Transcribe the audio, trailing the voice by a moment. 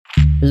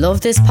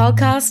Love this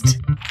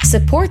podcast?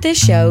 Support this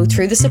show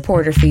through the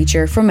supporter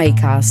feature from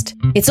Acast.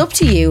 It's up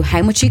to you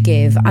how much you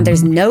give and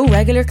there's no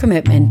regular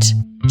commitment.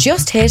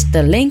 Just hit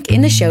the link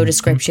in the show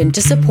description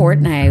to support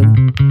now.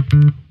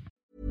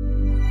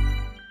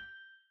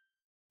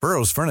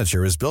 Burrow's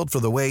furniture is built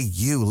for the way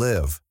you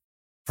live.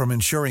 From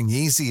ensuring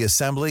easy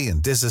assembly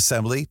and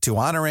disassembly to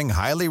honoring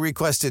highly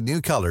requested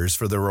new colors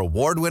for their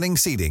award-winning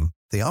seating,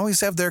 they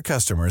always have their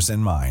customers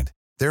in mind.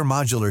 Their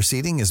modular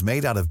seating is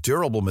made out of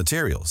durable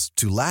materials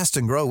to last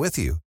and grow with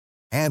you.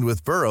 And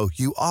with Burrow,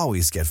 you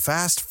always get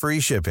fast, free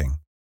shipping.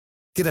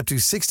 Get up to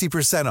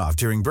 60% off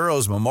during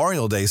Burrow's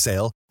Memorial Day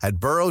sale at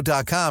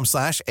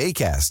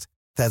burrow.com/ACAST.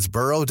 That's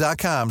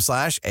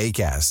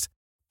burrow.com/ACAST.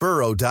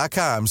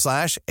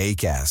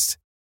 burrow.com/ACAST.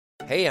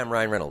 Hey, I'm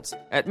Ryan Reynolds.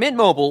 At Mint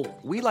Mobile,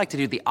 we like to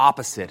do the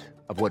opposite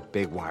of what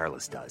Big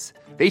Wireless does.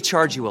 They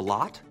charge you a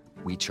lot,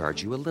 we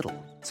charge you a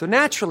little. So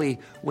naturally,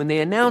 when they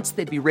announced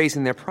they'd be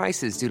raising their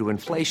prices due to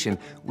inflation,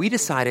 we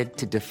decided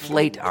to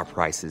deflate our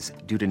prices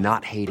due to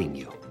not hating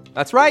you.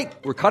 That's right.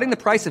 We're cutting the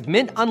price of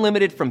Mint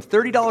Unlimited from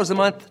 $30 a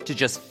month to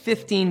just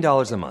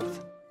 $15 a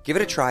month. Give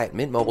it a try at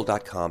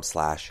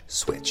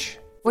mintmobile.com/switch.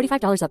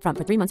 $45 up front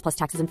for 3 months plus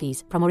taxes and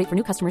fees. Promo rate for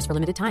new customers for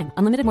limited time.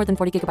 Unlimited more than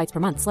 40 gigabytes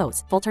per month.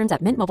 Slows full terms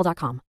at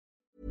mintmobile.com.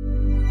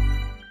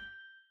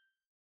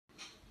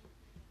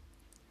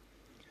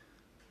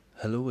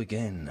 Hello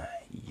again,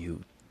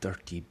 you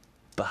dirty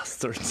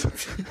bastards.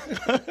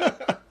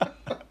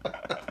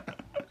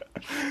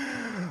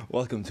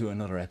 Welcome to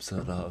another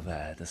episode of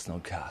the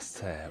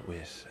Snugcast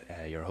with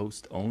your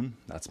host, Owen,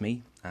 that's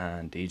me,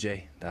 and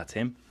DJ, that's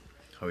him.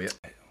 Oh yeah.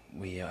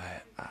 We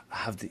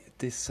have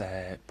this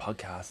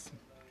podcast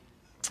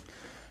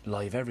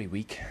live every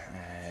week,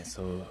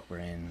 so we're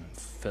in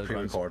Phil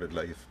Grimes.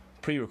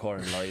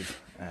 Pre-recorded live.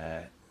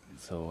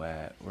 So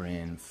we're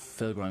in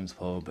Phil Grimes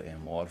pub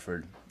in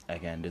Waterford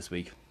again this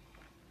week,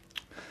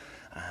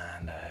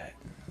 and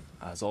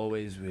as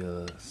always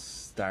we'll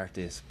start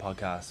this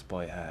podcast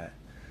by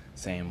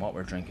saying what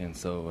we're drinking.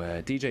 So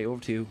DJ,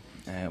 over to you.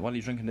 What are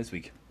you drinking this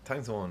week?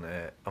 Thanks, Owen.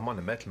 I'm on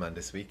the Metal Man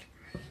this week.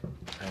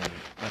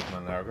 Metal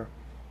Man lager,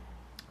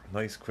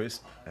 nice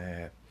crisp,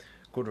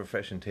 good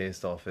refreshing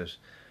taste off it.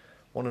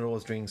 One of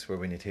those drinks where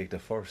when you take the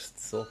first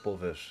sup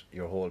of it,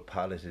 your whole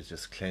palate is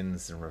just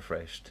cleansed and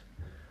refreshed,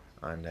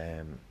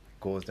 and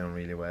goes down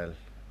really well.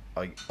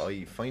 I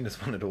find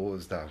it's one of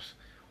those that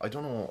I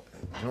don't know,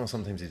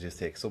 sometimes you just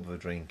take a sup of a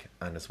drink,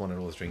 and it's one of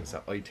those drinks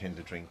that I tend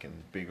to drink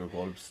in bigger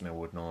gulps than I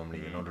would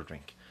normally another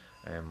drink.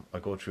 I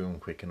go through them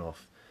quick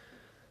enough.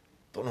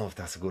 Don't know if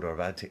that's a good or a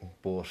bad thing,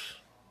 but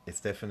it's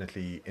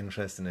definitely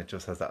interesting. It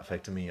just has that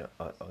effect on me.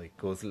 I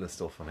guzzle the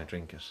stuff when I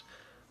drink it,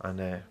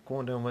 and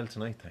going down well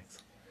tonight, thanks.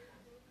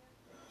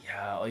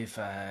 Yeah, I've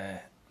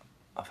had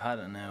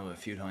it now a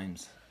few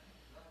times,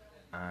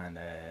 and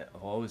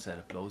I've always said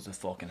it blows the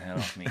fucking head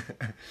off me.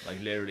 Like,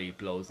 literally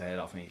blows the head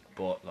off me.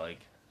 But like,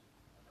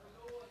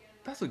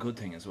 that's a good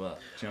thing as well,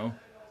 you know.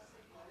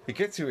 It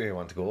gets you where you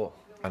want to go,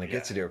 and it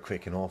gets you there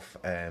quick enough.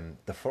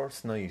 The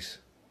first night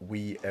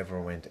we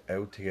ever went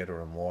out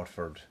together in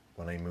Waterford,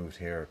 when I moved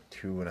here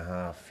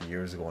 2.5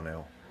 years ago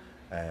now,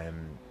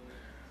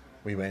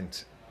 we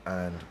went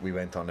on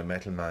the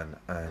Metal Man,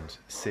 and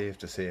safe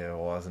to say I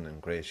wasn't in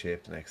great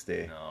shape the next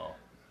day. No.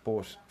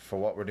 But for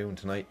what we're doing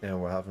tonight now,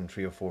 we're having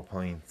 3 or 4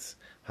 pints,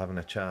 having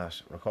a chat,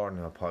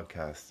 recording a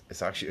podcast.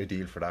 It's actually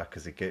ideal for that,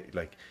 because it get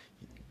like,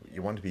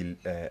 you want to be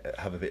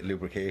have a bit of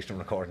lubrication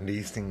recording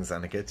these things,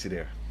 and it gets you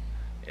there.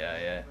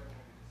 Yeah.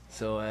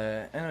 So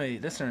anyway,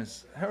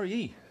 listeners, how are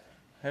ye?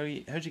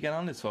 How'd you get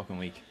on this fucking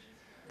week?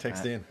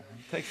 Text in.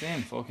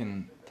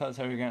 Fucking tell us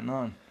how you're getting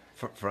on.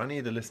 For any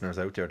of the listeners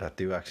out there that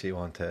do actually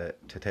want to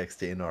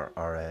text in or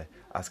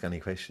ask any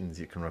questions,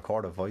 you can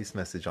record a voice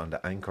message on the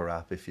Anchor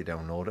app if you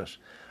download it,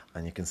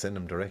 and you can send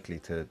them directly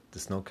to the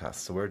Snugcast.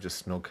 So we're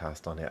just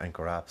Snugcast on the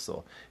Anchor app.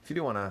 So if you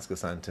do want to ask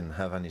us anything,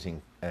 have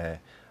anything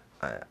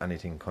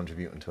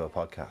contributing to a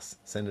podcast,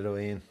 send it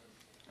away in.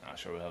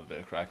 Sure, we'll have a bit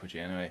of crack with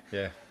you anyway.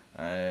 Yeah.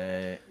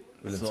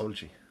 We'll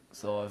insult you.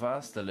 So I've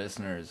asked the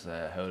listeners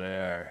how they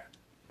are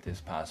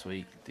this past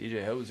week.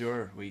 DJ, how was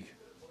your week?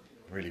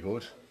 Really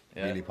good.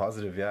 Yeah. Really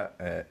positive, yeah.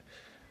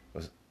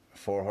 Was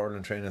 4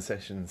 hurling training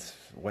sessions,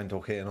 went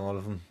okay in all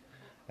of them.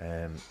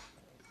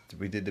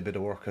 We did a bit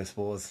of work, I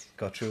suppose,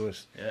 got through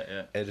it.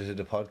 Yeah. Edited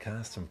the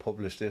podcast and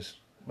published it.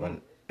 Well,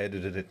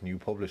 edited it and you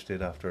published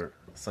it after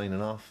signing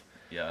off.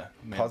 Yeah,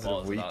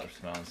 positive week.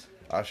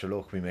 Sure,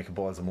 look, we make a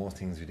balls of most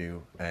things we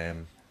do.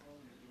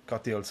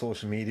 Got the old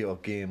social media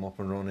game up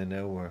and running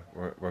now.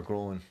 We're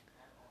growing,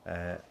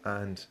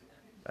 and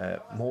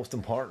most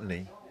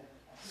importantly,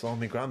 saw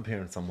my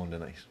grandparents on Monday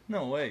night.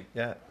 No way.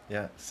 Yeah,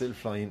 still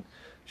flying.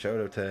 Shout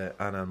out to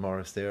Anna and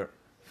Morris there,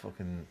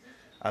 fucking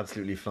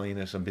absolutely flying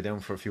it, and be down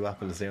for a few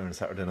apples there on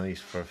Saturday night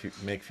for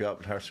make a few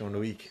apple tarts during the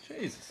week.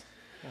 Jesus,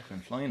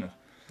 fucking flying it.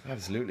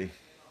 Absolutely.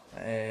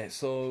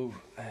 So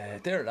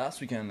there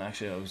last weekend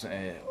actually, I was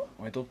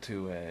went up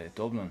to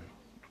Dublin.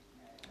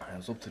 I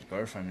was up to the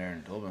girlfriend there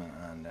in Dublin,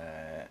 and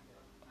I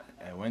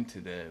went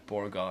to the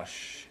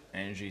Borgosh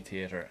Energy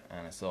Theatre,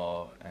 and I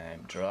saw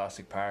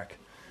Jurassic Park.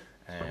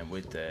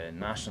 with the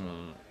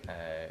National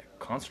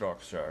Concert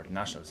Orchestra or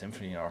National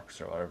Symphony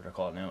Orchestra, whatever they're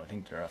called now. I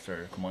think they're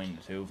after combining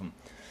the two of them.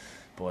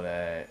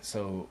 But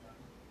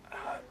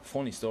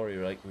funny story,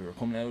 right? We were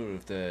coming out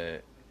of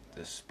the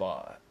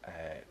spot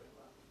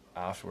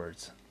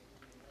afterwards,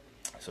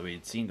 so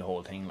we'd seen the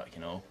whole thing, like,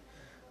 you know,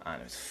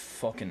 and it was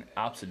fucking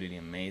absolutely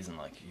amazing.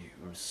 Like,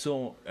 it was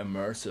so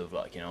immersive,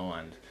 like, you know,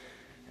 and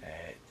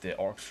the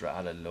orchestra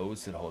added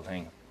loads to the whole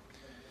thing.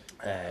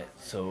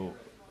 So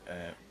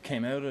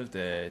came out of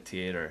the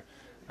theatre,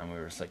 and we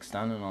were just like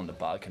standing on the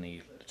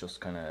balcony, just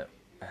kind of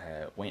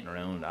waiting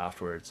around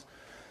afterwards.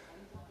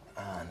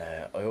 And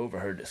I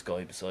overheard this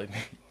guy beside me,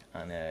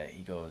 and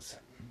he goes,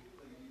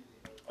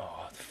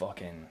 "Oh,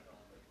 fucking,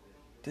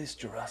 this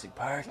Jurassic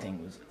Park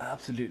thing was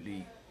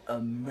absolutely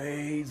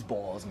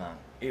amazeballs, man.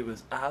 It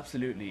was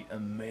absolutely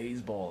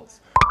amazeballs.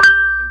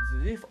 It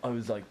was as if I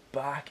was like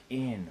back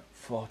in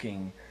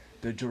fucking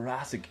the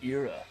Jurassic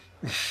era."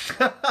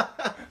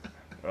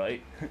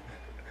 Right?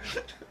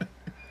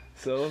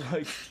 So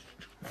like,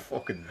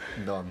 fucking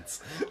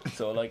nonce.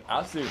 So like,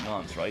 absolute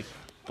nonce, right?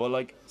 But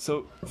like,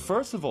 so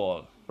first of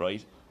all,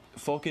 right,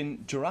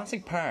 fucking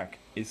Jurassic Park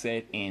is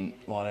set in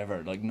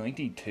whatever, like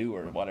 92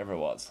 or whatever it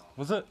was.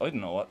 Was it? I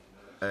don't know what.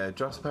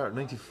 Jurassic Park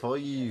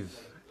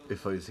 95,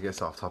 if I was to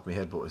guess off the top of my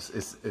head, but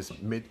it's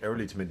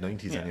early to mid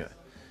 90s anyway.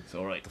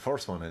 So right, the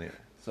first one anyway.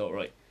 So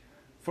right,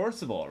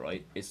 first of all,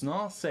 right, it's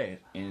not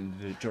set in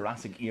the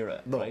Jurassic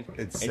era, no, right?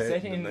 It's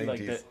set in the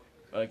 90s.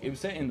 Like it was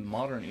set in the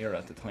modern era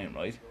at the time,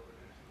 right?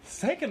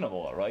 Second of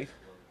all, right,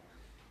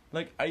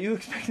 like, are you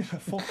expecting a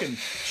fucking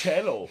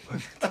cello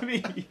to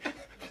be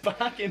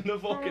back in the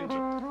fucking...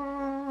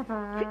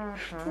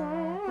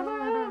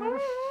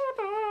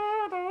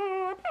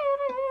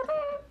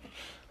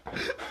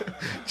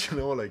 Do you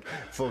know, like,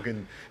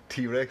 fucking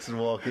T-Rex would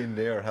walk in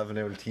there having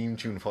our theme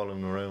tune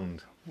following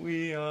around.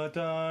 We are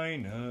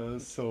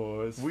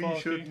dinosaurs. We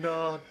should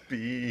not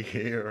be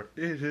here.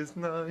 It is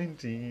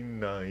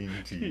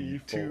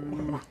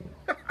 1992.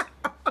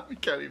 I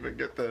can't even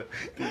get the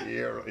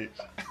year right.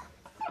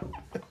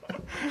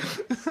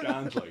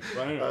 Scans like,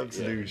 right?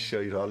 Absolute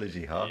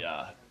shitology, huh?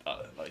 Yeah,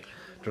 like...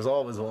 There's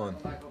always one.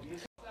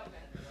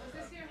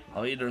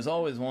 Oh, yeah, there's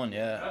always one,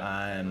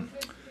 yeah.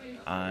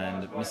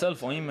 And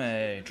myself, I'm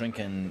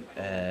drinking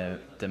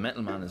the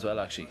Metal Man as well,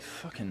 actually.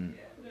 Fucking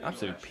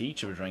absolute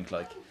peach of a drink,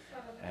 like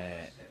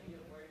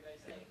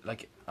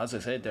as I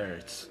said there,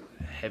 it's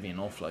heavy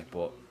enough, like,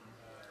 but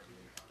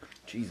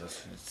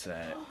Jesus, it's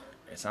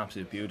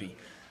absolute beauty.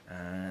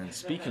 And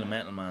speaking of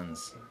Metal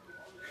Mans,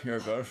 your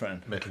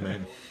girlfriend, Metal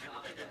Men,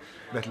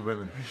 Metal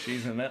Women,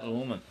 she's a metal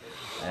woman.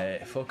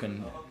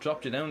 Fucking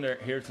dropped you down there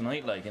here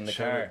tonight, like, in the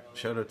car.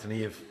 Shout out to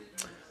Niamh.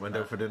 Went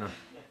out for dinner.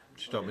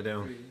 She dropped me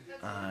down.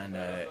 And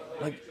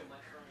like,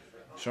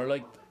 sure,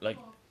 like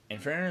in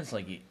fairness,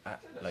 like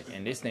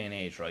in this day and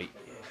age, right,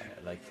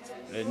 like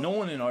no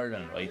one in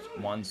Ireland, right,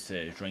 wants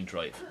to drink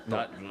drive.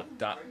 No.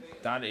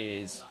 That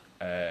is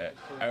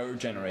our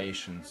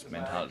generation's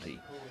mentality.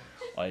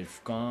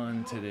 I've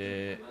gone for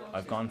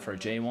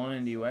J1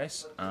 in the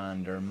US,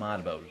 and they're mad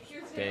about it.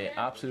 They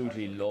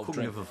absolutely love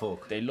drink.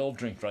 They love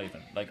drink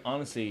driving. Like,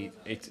 honestly,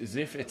 it's as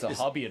if it's a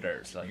hobby of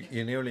theirs. Like,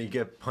 you nearly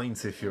get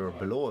points if you're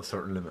below a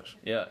certain limit.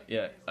 Yeah.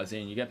 As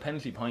in, you get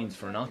penalty points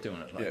for not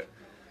doing it. Like,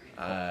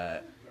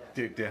 yeah.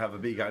 They have a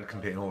big ad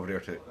campaign over there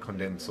to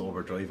condemn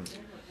sober driving.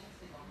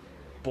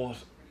 But,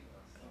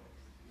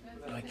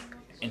 like,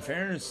 in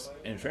fairness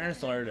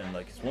to Ireland,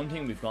 like, it's one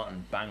thing we've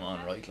gotten bang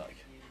on right. Like,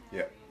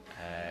 yeah.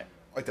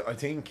 I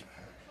think,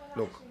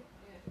 look,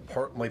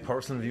 my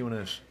personal view on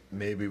it,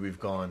 maybe we've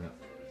gone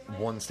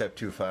one step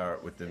too far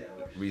with the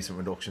recent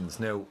reductions.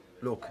 Now,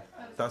 look,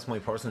 that's my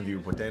personal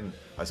view, but then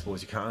I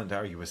suppose you can't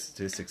argue with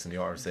statistics in the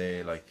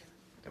RSA. Like,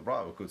 they're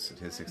brought up good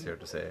statistics here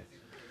to say.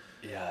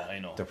 Yeah, I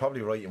know. They're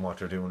probably right in what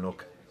they're doing.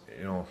 Look,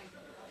 you know,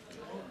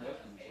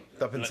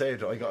 that being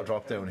said, I got a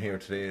drop down here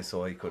today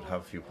so I could have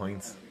a few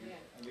points.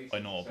 I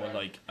know, but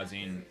like, as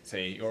in,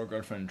 say your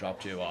girlfriend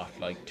dropped you off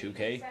like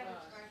 2k,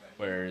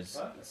 whereas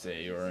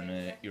say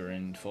you're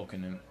in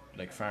fucking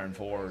like Farn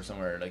 4 or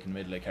somewhere, like in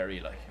Middle Lake Kerry,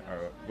 like,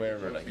 or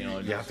wherever, like, you know.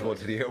 You have to go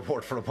to the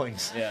airport for the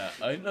points. Yeah,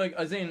 I like,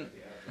 as in.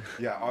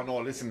 Yeah, I know.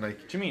 Listen,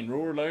 like. Do you mean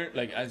rural Ireland?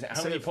 Like,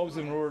 how many pubs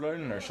in rural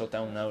Ireland are shut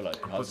down now?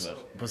 Like, because of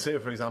it. But say,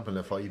 for example,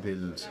 if I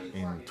build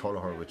in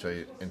Tullogher, which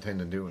I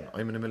intend on doing,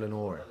 I'm in the middle of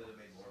nowhere.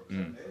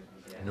 In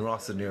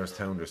Ross, the nearest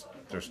town,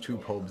 there's two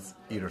pubs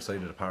either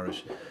side of the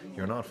parish.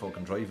 You're not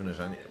fucking driving it.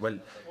 Well,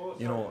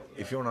 you know,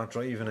 if you're not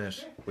driving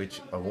it,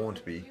 which I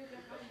won't be,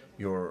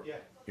 you're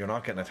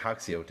not getting a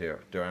taxi out there.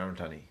 There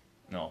aren't any.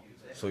 No.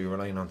 So you're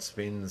relying on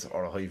spins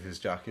or a high-vis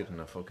jacket and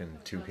a fucking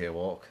 2k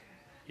walk.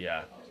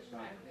 Yeah.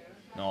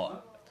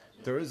 No.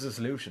 There is a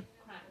solution.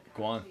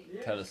 Go on,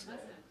 tell us.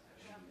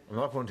 I'm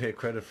not going to take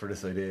credit for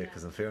this idea,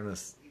 because in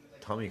fairness,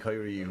 Tommy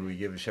Kyrie, who we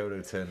gave a shout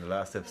out to in the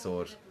last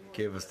episode,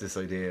 gave us this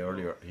idea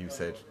earlier. He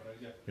said,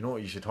 you know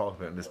what you should talk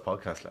about in this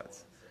podcast,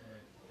 lads?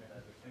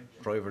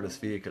 Driverless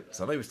vehicles.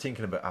 And I was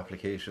thinking about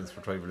applications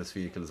for driverless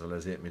vehicles while I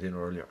was eating my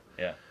dinner earlier.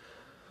 Yeah.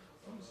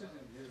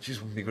 Jeez,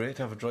 wouldn't it be great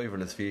to have a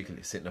driverless vehicle?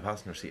 You sit in the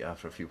passenger seat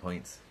after a few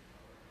pints.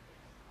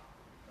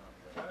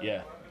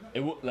 Yeah,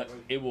 it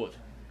would.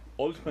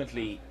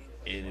 Ultimately,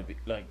 it'd be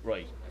like,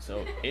 right,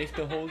 so if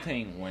the whole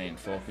thing went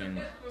fucking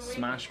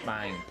smash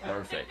bang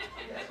perfect,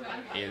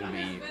 it'll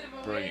be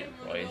brilliant,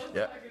 right?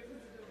 Yeah.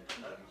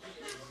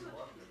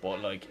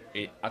 But like,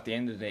 at the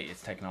end of the day,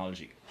 it's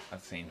technology at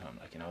the same time,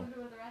 like, you know.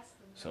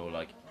 So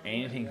like,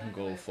 anything can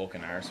go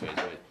fucking arseways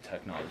with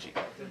technology,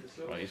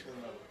 right?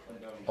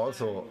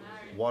 Also,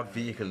 what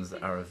vehicles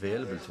are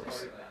available to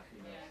us?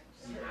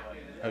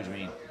 How do you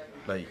mean?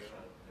 Like,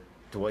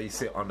 do I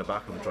sit on the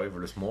back of a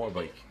driverless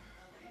motorbike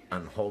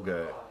and hug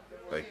a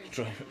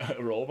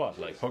robot,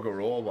 like hug a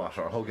robot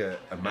or hug a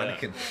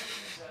mannequin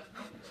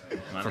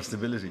for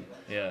stability?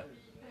 Yeah.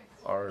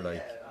 Or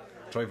like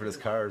driverless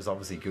cars,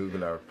 obviously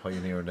Google are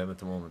pioneering them at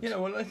the moment. Yeah,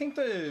 well, I think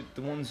the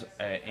ones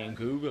in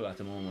Google at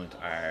the moment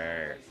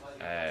are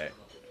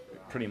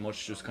pretty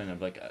much just kind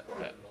of like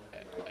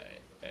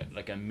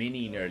a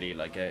mini, nearly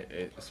like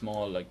a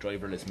small like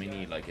driverless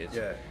mini, like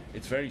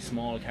it's very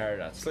small car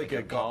that's it's like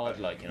a god,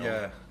 like, you know.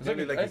 Yeah, it's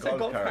like a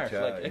golf cart, yeah,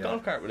 like a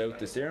golf cart without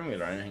the steering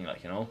wheel or anything,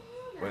 like, you know.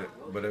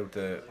 Without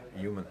the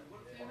human.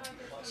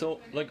 So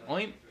like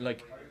I'm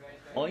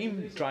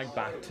dragged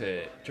back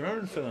to. Do you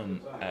remember the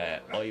film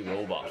I,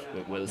 Robot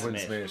with Will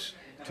Smith?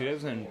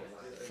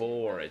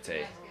 2004, I'd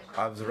say.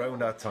 I was around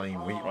that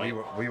time.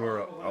 We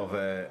were of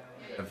a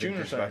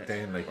vintage back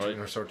then, like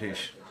junior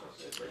sortish.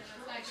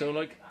 So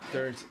like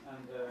there's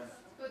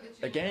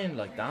again,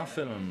 like that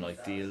film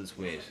like deals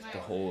with the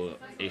whole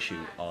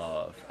issue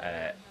of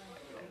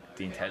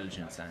the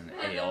intelligence and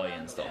AI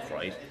and stuff,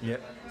 right? Yeah.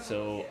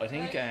 So I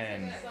think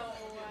I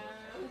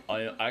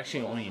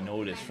actually only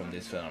know this from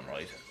this film,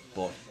 right?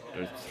 But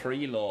there's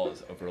 3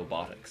 laws of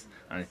robotics,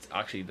 and it's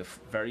actually the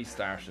very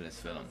start of this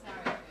film.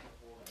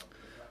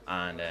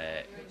 And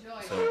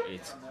so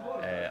it's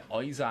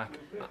Isaac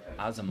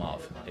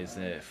Asimov is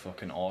the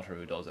fucking author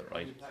who does it,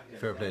 right?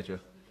 Fair play to you.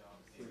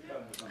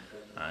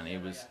 And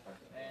it was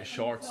a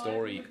short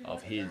story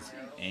of his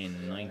in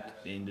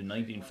the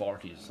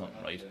 1940s or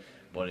something, right?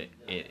 But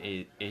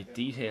it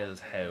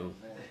details how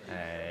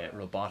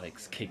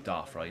robotics kicked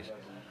off, right?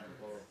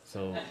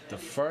 So the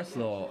first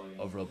law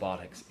of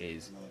robotics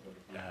is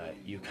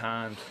you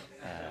can't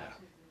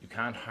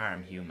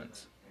harm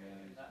humans,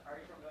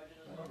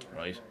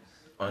 right?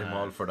 I'm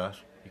all for that.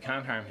 You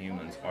can't harm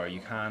humans, or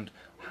you can't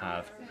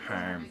have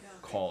harm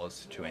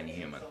caused to any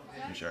human,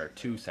 which are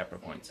 2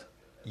 separate points.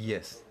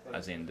 Yes.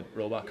 As in, the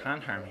robot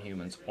can't harm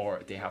humans,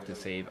 or they have to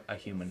save a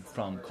human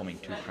from coming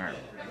to harm.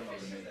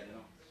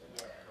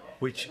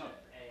 Which,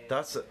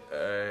 that's,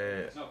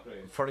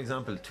 for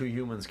example, 2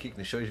 humans kicking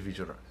the shit of each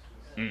other.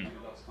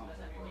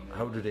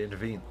 How do they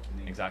intervene?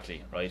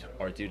 Exactly, right?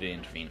 Or do they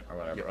intervene, or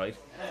whatever, right?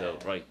 So,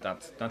 right,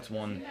 that's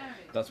one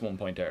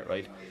point there,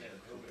 right?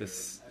 The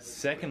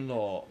second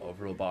law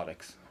of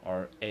robotics,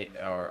 or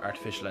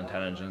artificial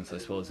intelligence, I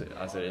suppose,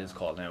 as it is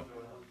called now,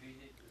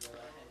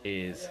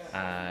 is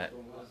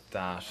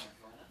that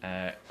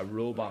a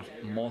robot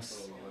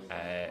must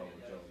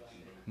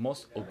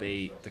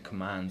obey the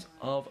commands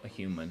of a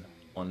human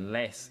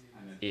unless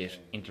it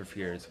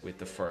interferes with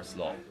the first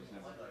law.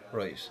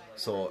 Right,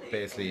 so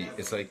basically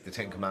it's like the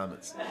 10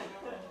 Commandments.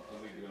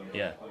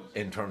 Yeah.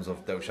 In terms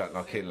of thou shalt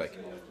not kill, like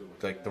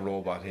the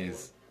robot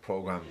is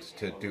programmed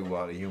to do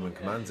what a human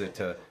commands it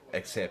to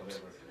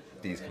accept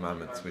these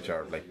commandments, which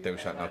are like thou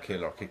shalt not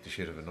kill or kick the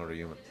shit of another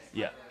human.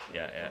 Yeah.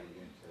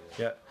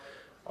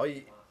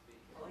 I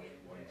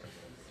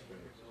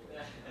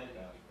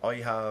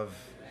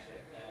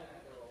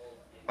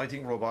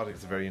think robotics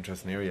is a very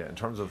interesting area in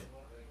terms of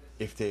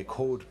if they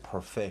could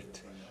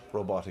perfect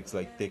robotics,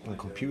 like they can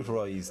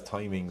computerize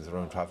timings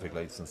around traffic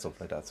lights and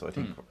stuff like that. So I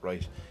think,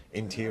 right,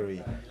 in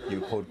theory, you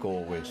could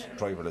go with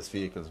driverless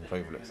vehicles and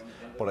driverless.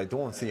 But I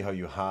don't see how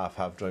you half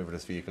have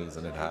driverless vehicles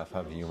and then half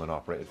have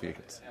human-operated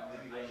vehicles.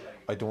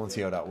 I don't see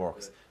how that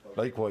works.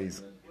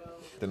 Likewise,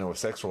 they know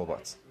sex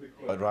robots.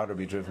 I'd rather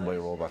be driven by a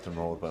robot than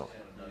roadbound.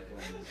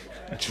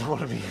 Do you know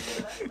what I mean?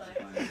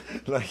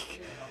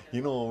 Like,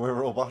 you know where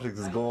robotics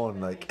is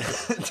going. Like,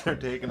 they're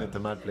taking it to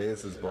mad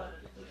places, but.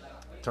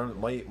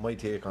 My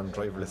take on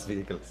driverless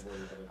vehicles,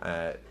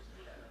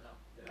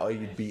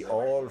 I'd be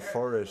all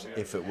for it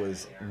if it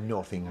was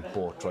nothing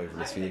but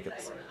driverless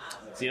vehicles.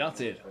 See, that's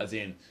it, as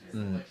in,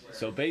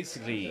 so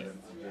basically,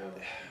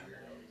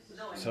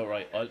 so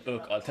right,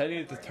 I'll tell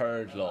you the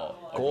third law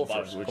of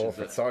robotics, which is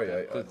the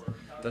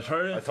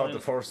third. I thought the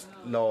first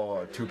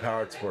law, 2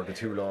 parts were the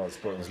 2 laws,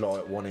 but it was law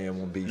 1A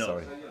and 1B,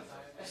 sorry.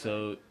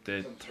 So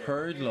the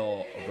third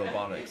law of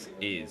robotics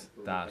is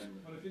that,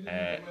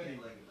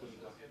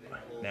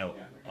 now,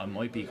 I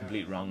might be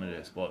completely wrong with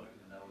this, but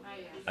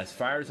as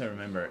far as I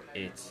remember,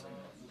 it's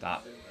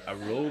that a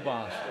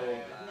robot,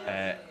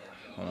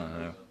 hold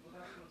on now,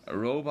 a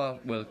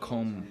robot will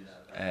come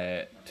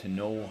to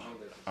no,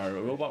 or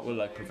a robot will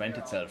like prevent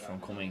itself from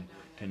coming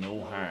to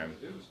no harm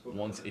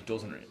once it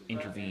doesn't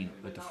intervene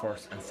with the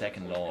first and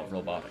second law of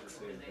robotics.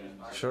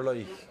 Sure,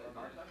 like,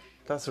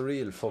 that's a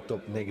real fucked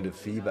up negative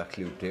feedback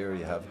loop there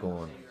you have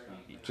going.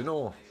 Do you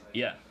know?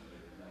 Yeah.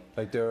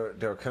 Like there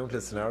are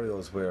countless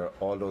scenarios where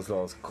all those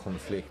laws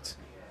conflict,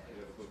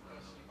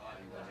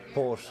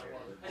 but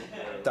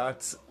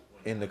that's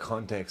in the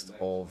context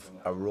of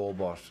a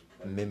robot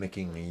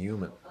mimicking a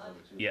human.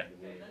 Yeah.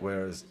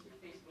 Whereas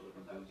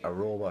a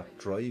robot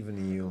driving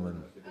a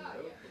human.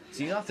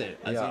 See, that's it.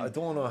 I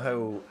don't know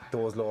how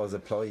those laws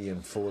apply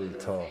in full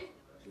to.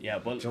 Yeah,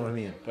 but do you know what I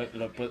mean? But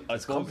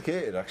it's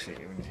complicated actually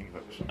when you think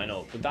about it. I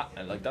know,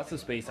 but that's the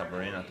space that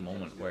we're in at the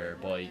moment,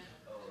 whereby,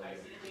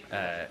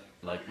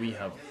 like we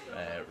have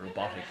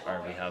robotic,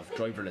 or we have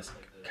driverless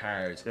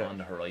cars on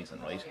the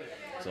horizon, right?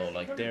 So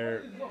like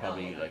they're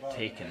probably like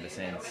taking the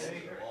sense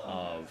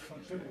of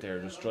they're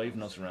just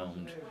driving us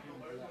around.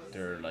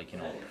 They're like, you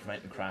know,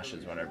 preventing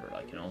crashes, whatever,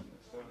 like, you know.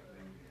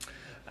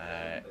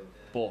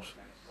 But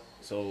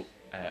so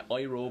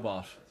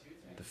iRobot,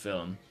 the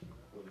film.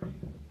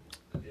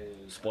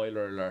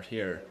 Spoiler alert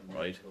here,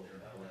 right?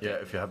 Yeah,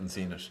 if you haven't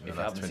seen it. If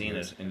you haven't seen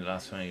it in the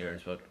last 20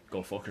 years, but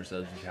go fuck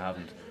yourself if you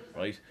haven't,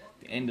 right?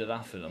 The end of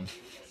that film,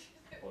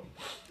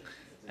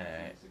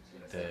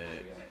 the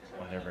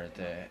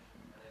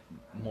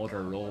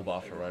mother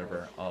robot or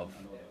whatever of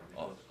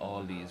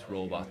all these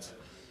robots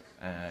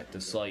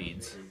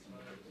decides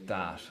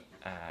that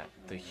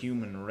the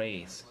human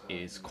race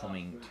is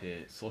coming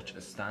to such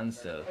a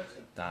standstill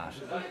that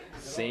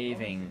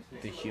saving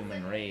the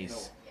human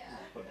race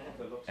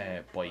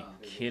by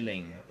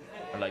killing,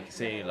 or like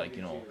say, like,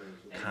 you know,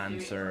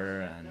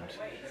 cancer and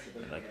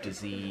like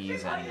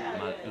disease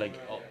and like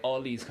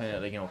all these kind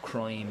of, like, you know,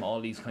 crime,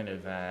 all these kind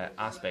of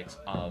aspects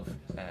of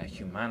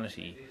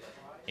humanity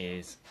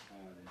is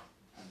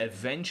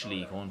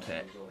eventually going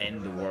to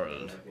end the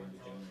world.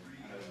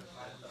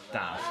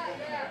 That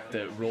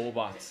the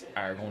robots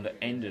are going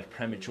to end it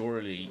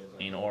prematurely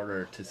in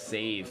order to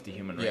save the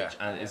human race,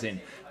 and as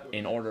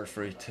in order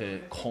for it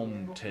to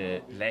come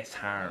to less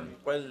harm.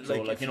 Well,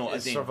 so, like, you know,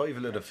 it's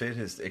survival of the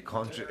fittest. It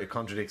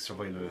contradicts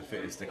survival of the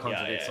fittest. It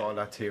contradicts all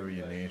that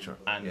theory in nature.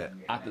 And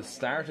at the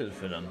start of the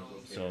film,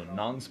 so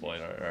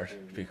non-spoiler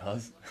alert,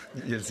 because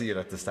you'll see it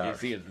at the start. You'll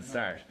see it at the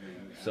start.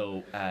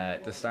 So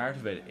the start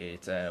of it,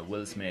 it's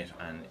Will Smith,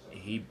 and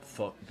he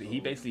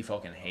basically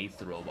fucking hates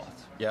the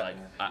robots. Yeah.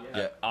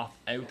 Like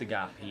out the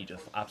gap, he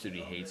just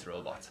absolutely hates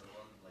robots.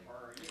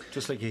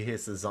 Just like he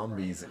hates the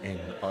zombies in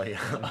I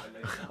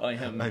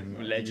Am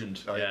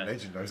Legend. I Am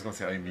Legend. I was going to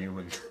say I Am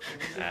Human.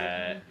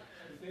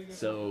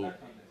 So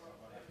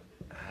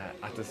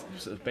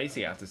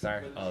basically at the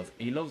start of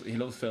he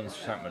loves films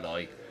starting with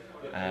like.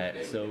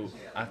 So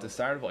at the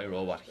start of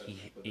iRobot,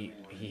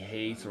 he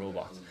hates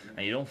robots,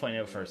 and you don't find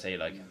out for, say,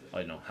 like, I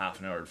don't know, half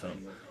an hour of the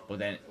film, but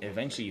then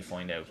eventually you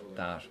find out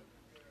that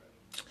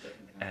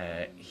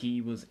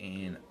he was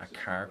in a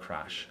car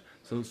crash.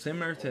 So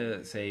similar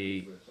to,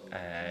 say,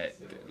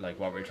 like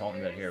what we're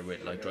talking about here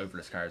with like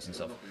driverless cars and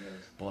stuff,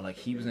 but like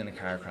he was in a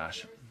car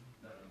crash,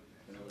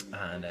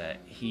 and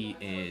he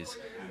is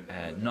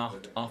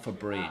knocked off a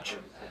bridge,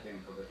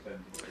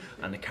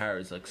 and the car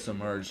is like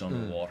submerged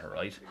underwater,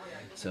 right?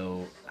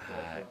 So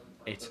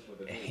it's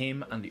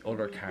him and the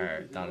other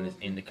car that is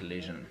in the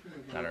collision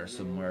that are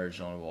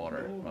submerged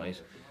underwater, right?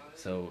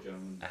 So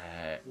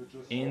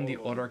in the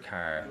other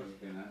car,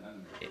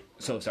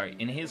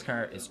 in his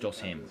car it's just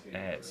him.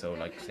 So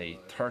like, say,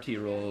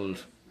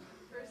 30-year-old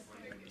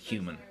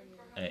human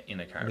in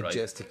a car,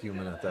 majestic right?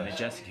 Human at that.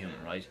 Majestic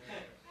human, right?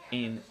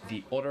 In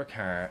the other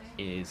car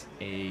is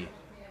a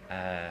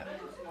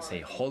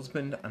say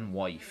husband and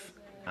wife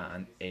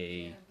and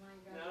a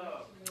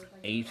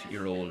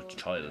 8-year-old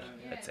child,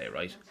 let's say,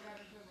 right?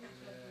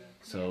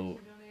 So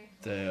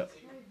the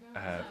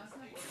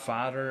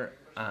father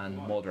and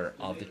mother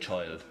of the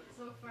child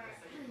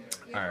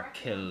are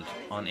killed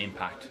on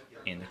impact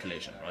in the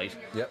collision, right?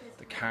 Yep.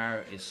 The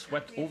car is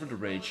swept over the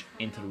bridge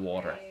into the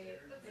water.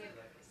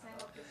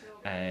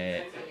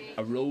 A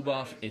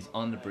robot is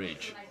on the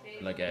bridge,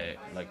 like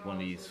one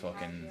of these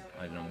fucking,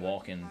 I don't know,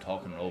 walking,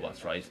 talking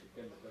robots, right?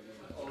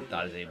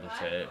 That is able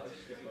to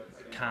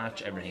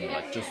catch everything,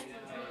 like, just,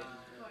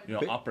 you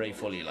know, operate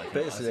fully, like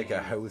basically like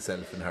a house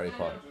elf in Harry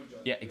Potter.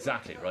 Yeah,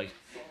 exactly, right.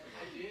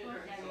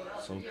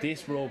 So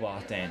this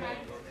robot then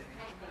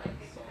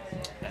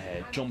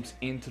jumps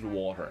into the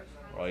water,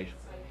 right?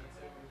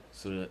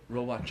 So the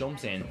robot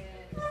jumps in,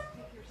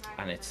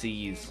 and it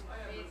sees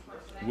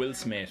Will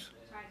Smith,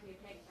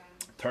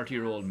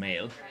 30-year-old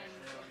male,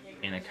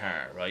 in a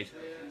car, right?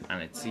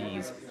 And it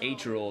sees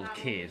 8-year-old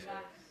kid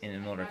in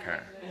another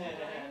car.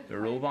 The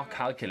robot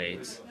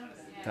calculates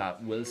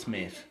that Will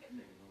Smith,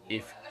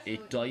 if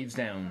it dives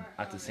down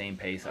at the same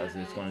pace as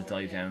it's going to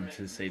dive down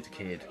to save the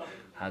kid,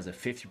 has a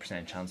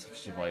 50% chance of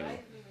survival.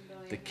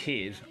 The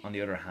kid, on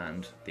the other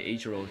hand, the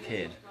 8-year-old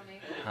kid,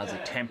 has a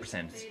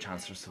 10%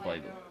 chance of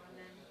survival.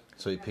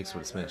 So he picks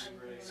Will Smith.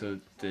 So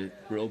the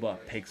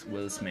robot picks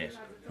Will Smith,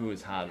 who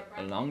has had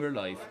a longer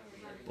life,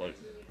 but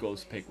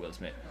goes to pick Will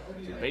Smith.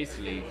 So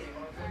basically,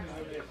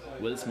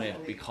 Will Smith,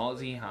 because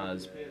he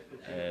has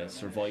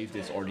survived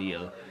this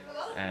ordeal,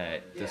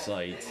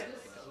 decides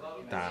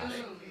that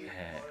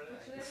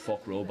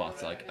fuck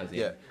robots, like, as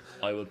in,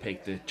 I will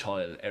pick the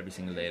child every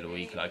single day of the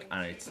week, like,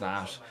 and it's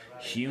that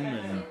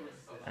human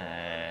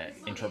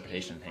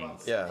interpretation of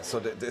things. Yeah, so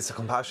it's a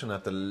compassion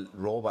that the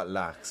robot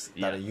lacks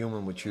that a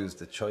human would choose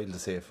the child to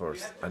save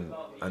first and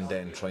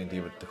then try and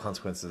deal with the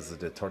consequences of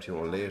the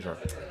 30-year-old later.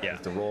 Yeah.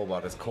 If the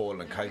robot is cold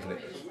and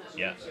calculated.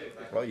 Yeah.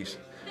 Right.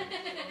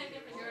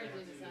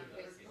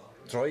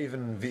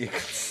 Driving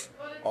vehicles,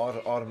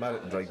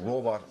 automatic, like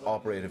robot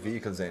operated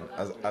vehicles then,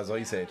 as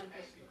I said,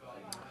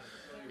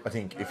 I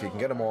think if you can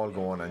get them all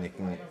going and you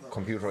can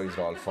computerise it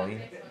all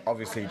fine,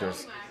 obviously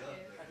there's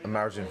a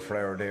margin for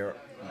error there.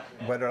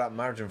 Whether that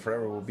margin for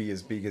error will be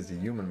as big as the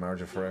human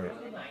margin for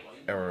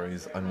error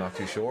is, I'm not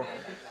too sure.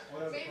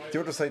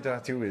 The other side to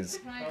that too is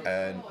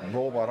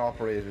robot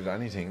operated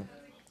anything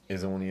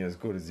is only as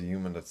good as the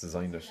human that's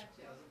designed it,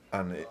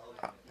 and it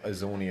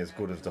is only as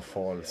good as the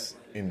faults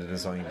in the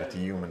design that the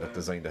human that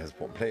designed it has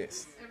put in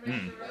place.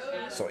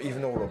 So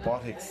even though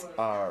robotics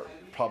are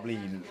probably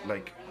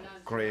like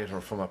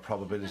greater from a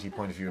probability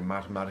point of view,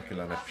 mathematical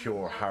and a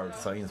pure hard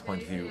science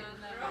point of view,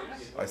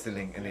 I still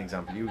think in the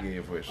example you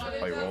gave with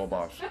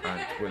iRobot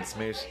and Will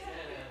Smith,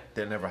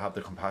 they'll never have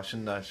the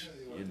compassion that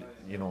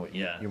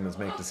humans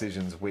make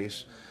decisions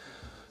with.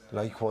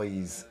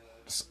 Likewise,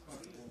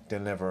 they'll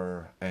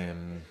never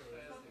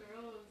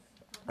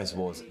I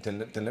suppose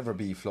they'll never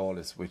be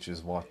flawless, which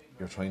is what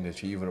you're trying to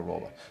achieve with a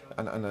robot.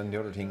 And the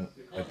other thing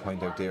I'd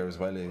point out there as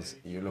well is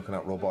you're looking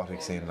at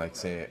robotics in, like,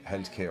 say,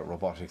 healthcare,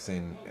 robotics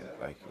in,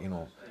 like,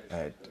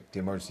 the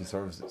emergency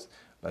services.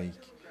 Like,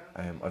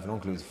 I've an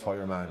uncle who's a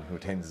fireman who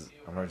attends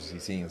emergency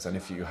scenes, and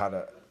if you had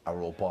a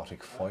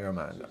robotic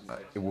fireman,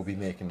 it would be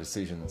making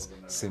decisions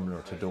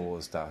similar to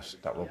those that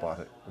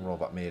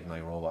robot made in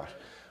iRobot,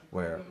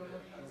 where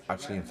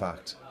actually, in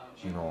fact,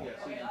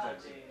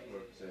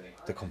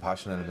 the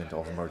compassion element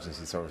of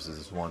emergency services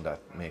is one that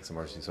makes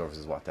emergency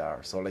services what they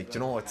are. So, like,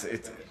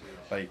 it's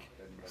like,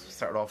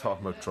 started off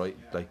talking about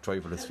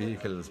driverless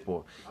vehicles,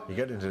 but you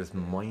get into this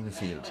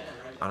minefield,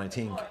 and I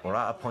think we're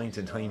at a point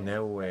in time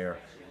now where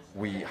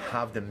we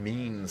have the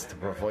means to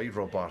provide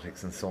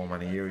robotics in so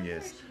many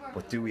areas,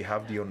 but do we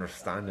have the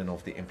understanding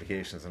of the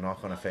implications and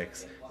knock-on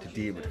effects to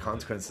deal with the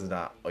consequences of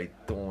that? I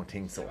don't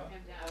think so.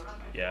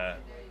 Yeah,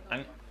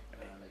 and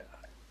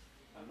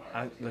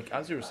like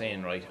as you were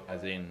saying, right,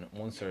 as in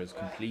once there's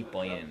complete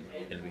buy-in,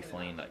 it'll be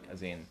fine. Like,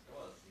 as in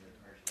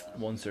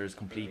once there's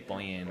complete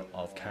buy-in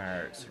of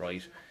cars,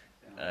 right,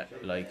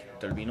 like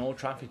there'll be no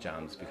traffic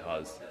jams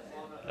because,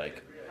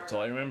 like,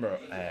 so I remember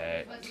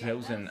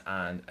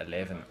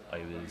 2011 I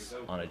was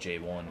on a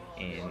J1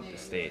 in the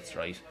States,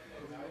 right,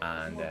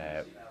 and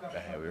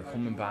we were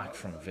coming back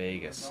from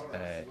Vegas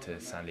to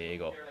San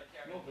Diego,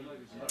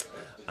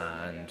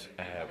 and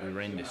we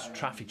were in this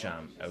traffic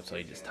jam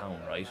outside this town,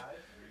 right,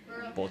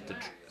 but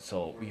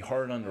so we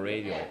heard on the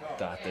radio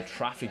that the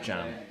traffic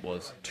jam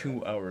was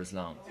 2 hours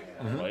long,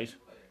 right?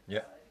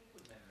 Yeah.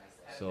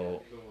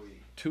 So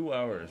 2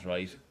 hours,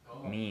 right,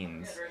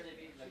 means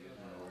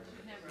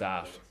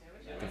that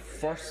the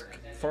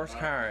first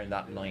car in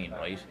that line,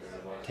 right,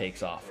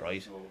 takes off,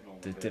 right?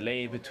 The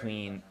delay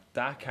between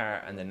that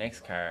car and the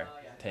next car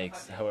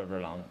takes however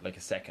long, like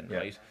a second,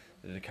 right?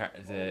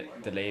 The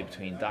delay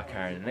between that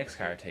car and the next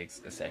car takes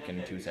a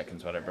second, 2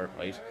 seconds, whatever,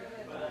 right?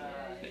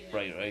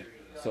 Right.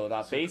 So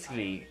that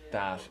basically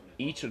that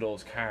each of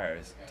those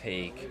cars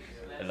take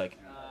like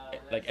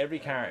every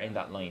car in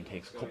that line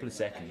takes a couple of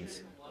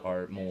seconds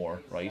or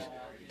more, right,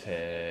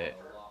 to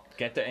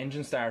get the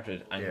engine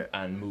started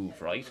and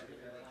move, right?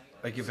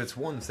 Like, if it's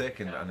 1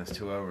 second and it's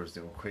 2 hours,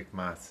 doing quick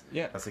maths,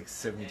 that's like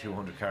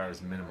 7,200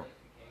 cars minimum.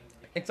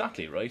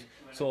 Exactly, right?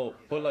 So,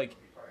 but like,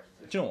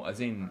 as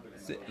in,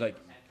 like,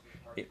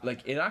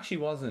 it actually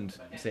wasn't,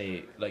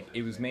 say, like,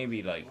 it was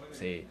maybe like,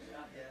 say,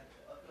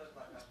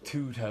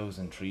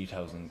 2,000,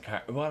 3,000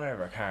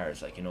 whatever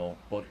cars, like,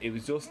 but it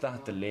was just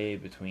that delay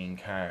between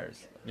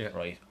cars,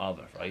 right, of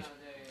it, right?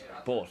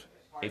 But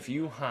if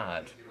you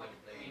had,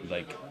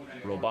 like,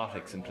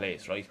 robotics in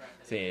place, right,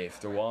 say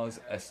if there was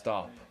a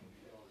stop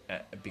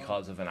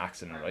because of an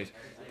accident, right,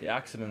 the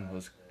accident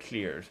was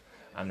cleared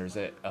and there's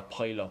a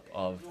pile-up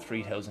of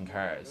 3,000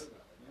 cars,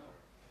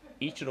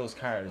 each of those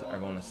cars are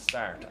going to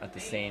start at the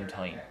same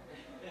time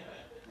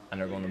and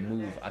they're going to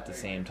move at the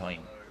same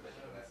time.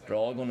 They're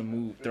all going to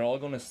move. They're all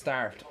going to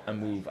start and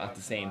move at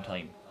the same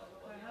time.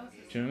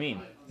 Do you know what I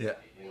mean? Yeah.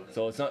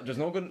 So it's not. There's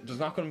not going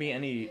to be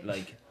any,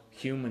 like,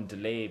 human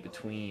delay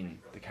between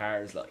the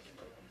cars, like.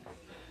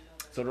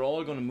 So they're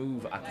all going to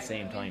move at the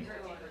same time.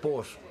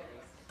 But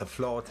the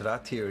flaw to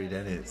that theory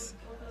then is,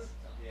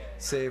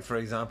 say for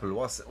example,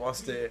 what's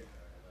the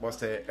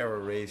error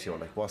ratio?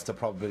 Like, what's the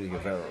probability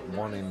of error?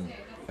 1 in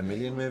a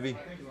million, maybe.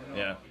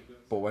 Yeah.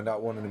 But when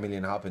that 1 in a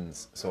million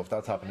happens, so if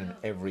that's happening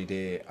every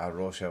day at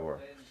rush hour,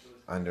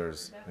 and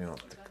there's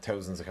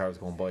thousands of cars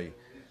going by,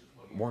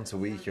 once a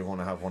week you're going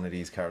to have one of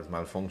these cars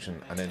malfunction,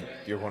 and then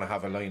you're going to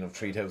have a line of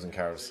 3,000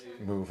 cars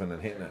moving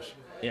and hitting it.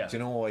 Yeah. Do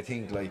you know, I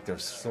think, like,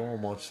 there's so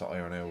much to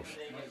iron out.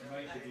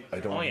 I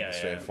don't think it's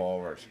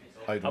straightforward.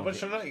 But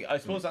sure, like, I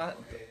suppose that,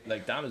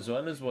 like, that as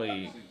well is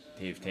why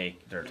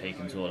they're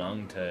taking so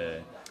long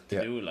to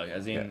do it. Like,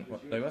 as in,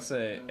 like, what's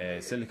the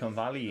Silicon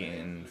Valley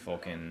in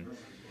fucking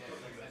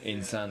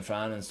in San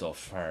Fran and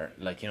stuff are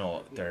like, you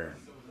know, they're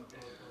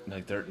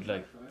like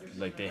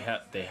they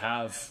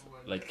have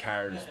like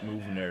cars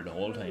moving there the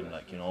whole time,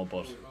 like, you know,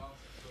 but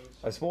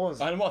I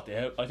suppose. And what they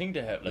have, I think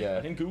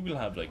I think Google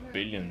have like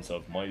billions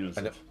of miles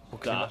of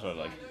data,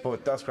 like.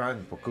 But that's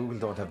grand. But Google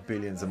don't have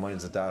billions of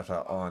miles of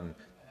data on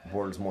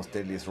world's most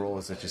deadliest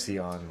roads that you see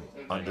on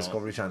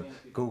Discovery Channel.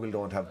 Google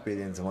don't have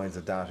billions of miles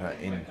of data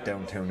in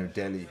downtown New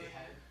Delhi.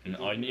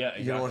 Yeah,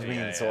 exactly, you know what I mean?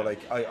 Yeah, so like,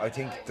 I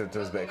think that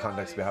there's a bit of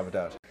context we have with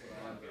that.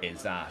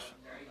 Is that,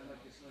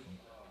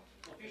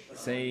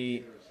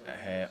 say,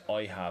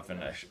 I have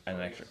an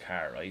electric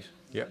car, right?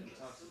 Yeah.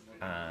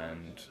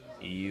 And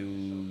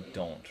you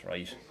don't,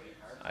 right?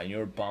 And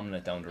you're bombing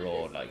it down the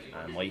road, like,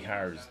 and my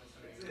car's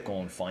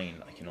going fine,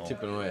 like, you know,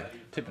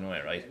 tipping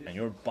away, right? And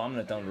you're bombing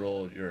it down the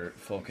road. You're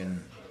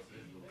fucking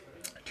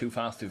too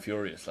fast, too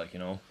furious, like, you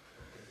know.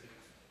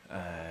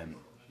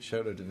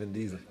 Shout out to Vin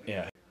Diesel.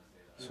 Yeah.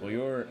 So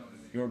you're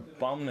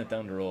bombing it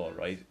down the road,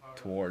 right,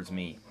 towards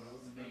me,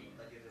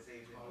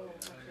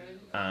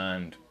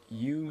 and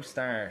you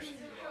start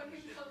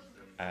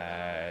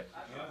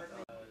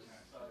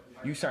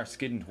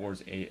skidding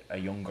towards a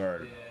young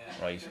girl,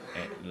 right,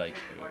 like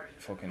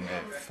fucking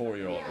a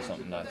 4-year-old or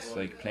something that's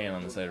like playing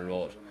on the side of the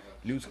road.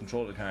 You lose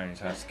control of the car and you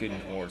start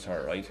skidding towards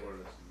her, right?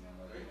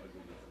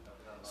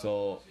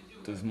 So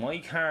does my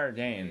car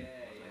then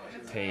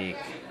take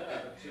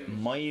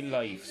my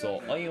life?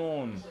 So I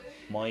own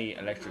my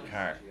electric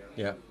car.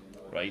 Yeah.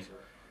 Right?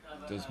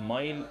 Does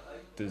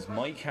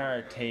my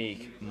car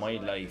take my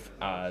life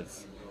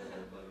as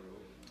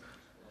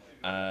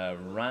a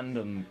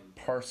random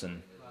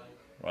person,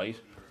 right?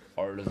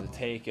 Or does it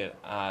take it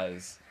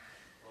as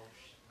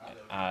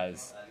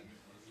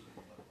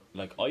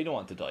like, I don't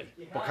want to die?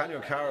 But can your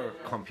car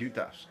compute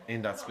that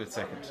in that split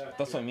second?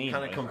 That's what I mean.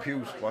 Can it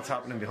compute what's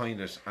happening behind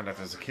it, and that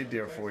there's a kid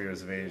there 4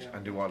 years of age,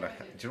 and do all that?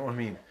 Do you know what I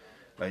mean?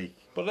 Like.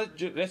 But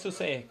let's just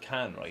say it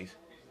can, right?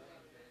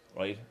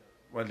 Right.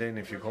 Well, then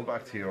if you go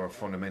back to your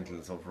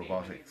fundamentals of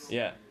robotics,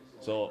 yeah.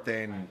 So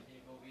then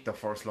the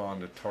first law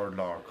and the third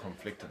law are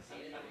conflicting.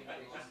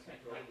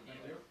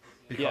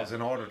 Because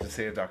in order to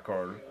save that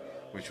girl,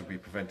 which would be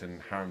preventing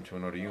harm to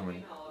another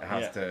human, it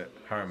has to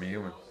harm a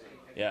human.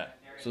 Yeah.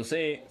 So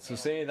say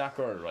that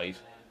girl, right,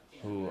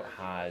 who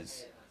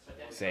has,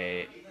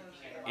 say,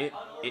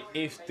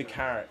 if the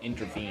car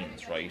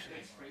intervenes, right,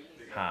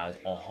 has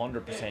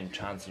 100%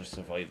 chance of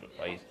survival,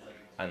 right,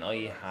 and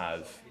I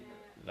have,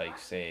 like,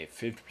 say,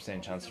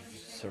 50% chance of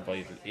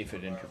survival if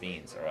it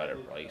intervenes or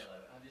whatever, right?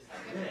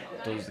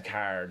 Does the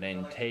car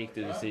then take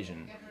the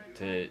decision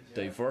to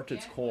divert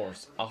its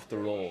course off the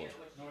road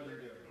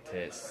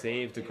to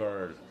save the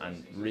girl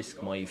and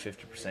risk my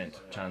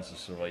 50% chance of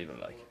survival,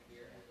 like?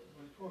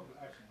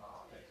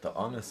 The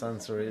honest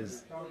answer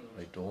is,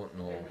 I don't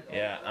know.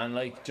 Yeah, and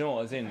like, do you know,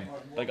 as in,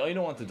 like, I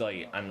don't want to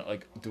die, and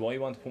like, do I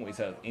want to put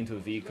myself into a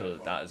vehicle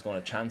that is going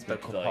to chance me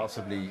that to could die?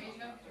 Possibly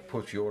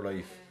put your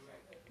life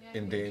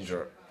in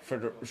danger for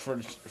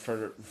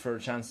the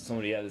chance of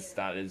somebody else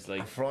that is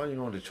like. For all you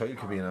know, the child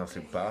could be an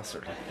absolute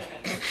bastard.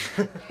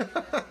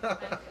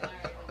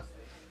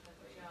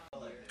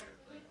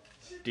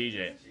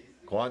 DJ,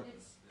 go on.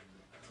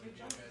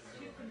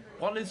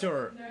 What is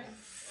your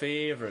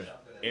favourite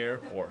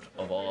airport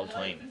of all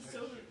time?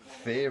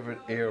 Favourite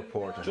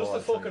airport of all time?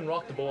 Just to fucking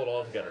rock the boat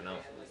all together now.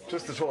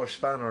 Just to throw a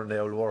spanner in the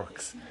old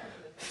works.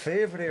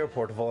 Favourite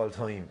airport of all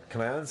time?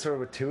 Can I answer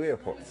with 2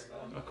 airports?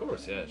 Of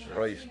course, yeah, sure.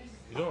 Right.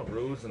 You don't have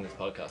rules in this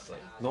podcast,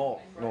 like.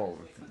 No.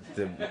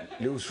 The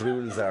loose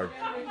rules are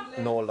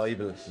no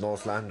libel, no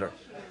slander.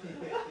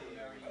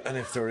 And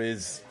if there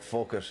is,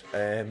 fuck it.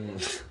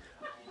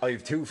 I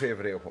have 2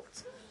 favourite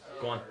airports.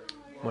 Go on.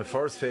 My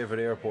first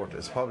favourite airport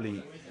is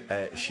probably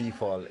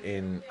Schiphol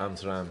in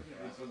Amsterdam.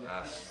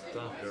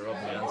 Stop, you're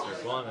robbing the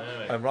answer. Go on,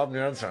 anyway. I'm robbing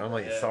your answer, am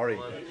I? Yeah, sorry.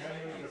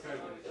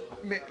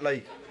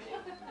 Like,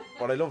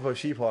 what I love about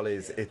Schiphol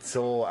is it's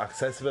so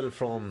accessible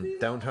from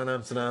downtown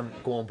Amsterdam,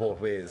 going both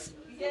ways.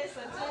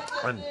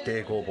 And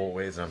they go both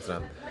ways in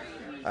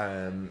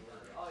Amsterdam.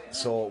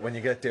 So when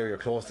you get there, you're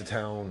close to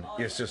town.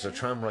 It's just a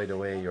tram ride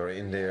away. You're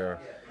in there.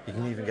 You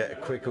can even get a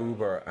quick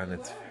Uber, and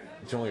it's,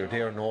 you know, you're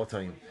there in no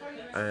time.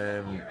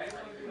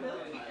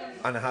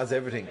 And it has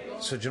everything.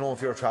 So do you know,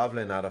 if you're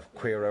travelling at a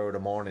queer hour of the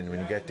morning, when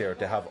you get there,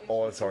 they have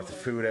all sorts of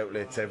food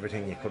outlets,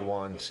 everything you could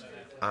want,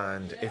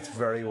 and it's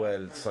very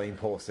well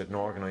signposted and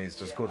organised.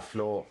 There's good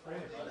flow.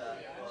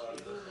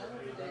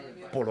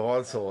 But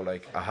also,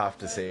 like, I have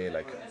to say,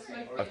 like,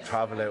 I've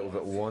travelled out of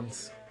it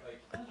once.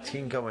 I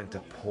think I went to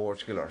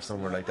Portugal or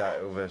somewhere like that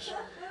out of it.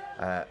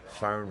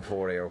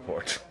 Farnford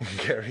Airport in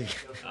Kerry.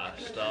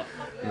 Stop.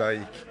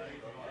 Like,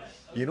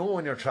 you know,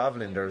 when you're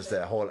travelling, there's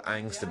the whole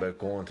angst about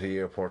going to the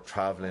airport,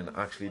 travelling,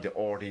 actually the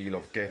ordeal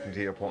of getting to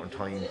the airport in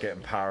time,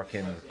 getting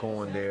parking,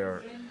 going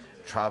there,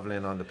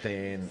 travelling on the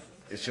plane.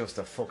 It's just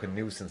a fucking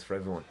nuisance for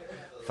everyone.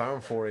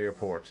 Farnford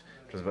Airport,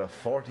 there's about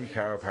 40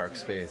 car park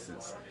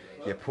spaces.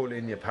 You pull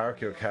in, you park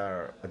your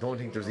car. I don't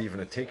think there's even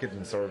a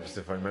ticketing service,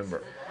 if I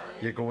remember.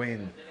 You go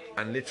in,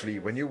 and literally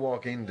when you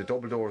walk in, the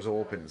double doors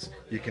opens.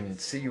 You can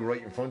see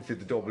right in front of you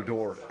the double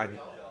door, and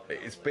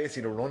it's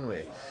basically the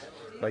runway.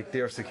 Like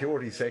their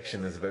security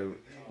section is about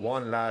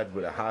one lad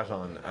with a hat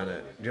on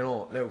and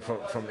now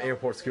from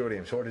airport security,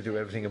 I'm sure they do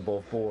everything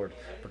above board,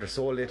 but there's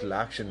so little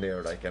action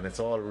there, like, and it's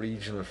all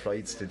regional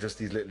flights to just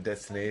these little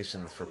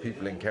destinations for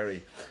people in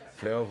Kerry.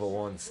 Fly over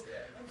once,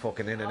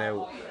 fucking in and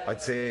out.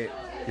 I'd say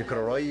you could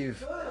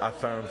arrive at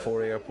Farm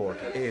 4 Airport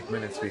 8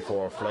 minutes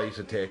before a flight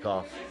would take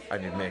off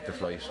and you'd make the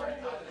flight.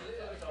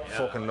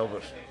 Fucking love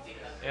it.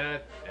 Yeah,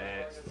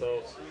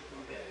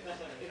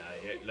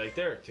 like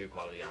there are two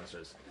quality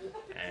answers.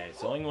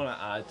 So I'm going to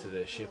add to the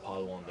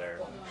Schiphol one there.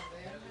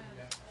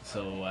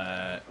 So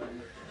I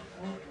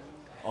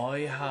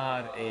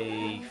had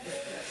a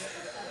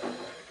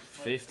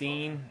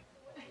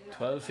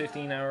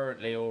 12-15 hour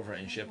layover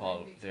in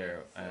Schiphol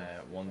there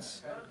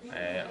once.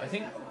 I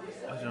think,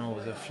 I don't know,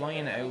 was it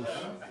flying out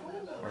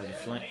or was it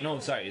flying? No,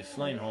 sorry, it's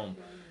flying home.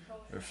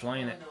 We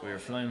were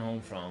flying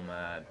home from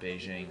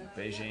Beijing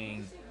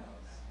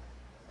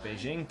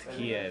to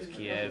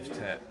Kiev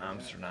to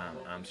Amsterdam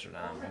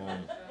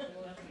home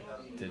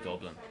to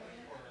Dublin.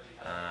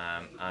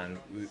 And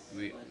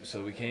we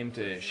came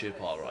to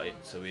Schiphol, right?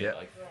 So we had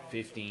like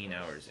 15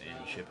 hours in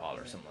Schiphol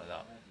or something like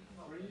that.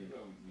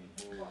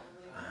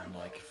 And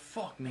like,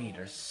 fuck me,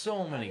 there's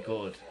so many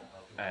good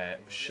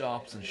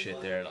shops and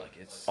shit there. Like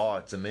it's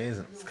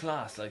amazing. It's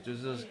class. Like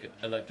there's a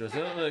little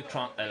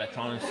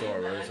electronics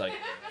store where it's like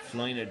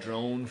flying a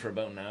drone for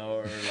about an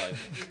hour, like,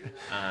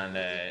 and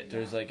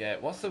there's like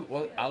what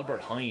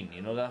Albert Heijn,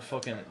 you know that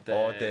fucking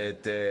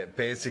the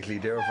basically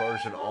their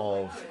version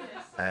of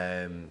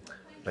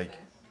like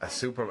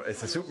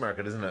it's a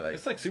supermarket, isn't it? Like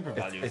it's like Super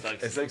Value.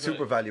 It's like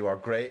Super Value or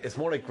Greg. It's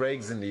more like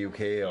Greggs in the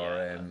UK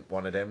or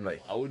one of them.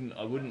 Like I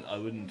wouldn't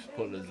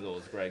put it as low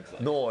as Greggs.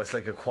 Like. No, it's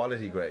like a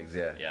quality Greggs.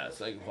 Yeah. Yeah, it's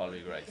like a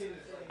quality Greggs.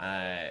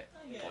 But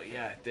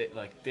yeah,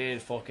 they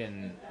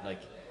fucking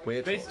like.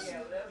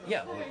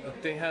 Yeah,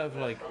 they have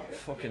like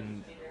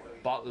fucking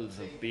bottles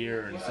of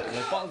beer and stuff,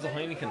 like bottles of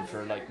Heineken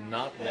for like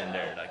nothing in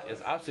there. Like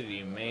it's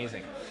absolutely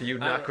amazing. You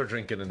knacker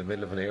drinking in the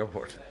middle of an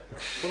airport.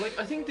 But like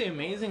I think the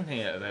amazing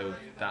thing about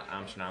that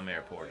Amsterdam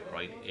airport,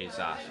 right, is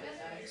that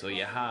so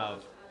you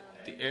have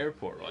the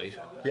airport, right?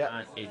 Yeah.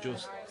 And it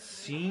just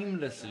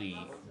seamlessly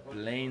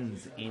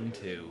blends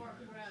into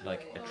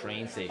like a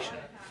train station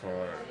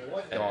for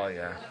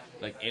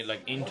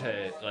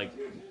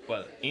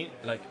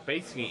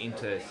basically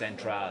into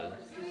Central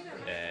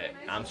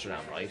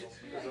Amsterdam, right?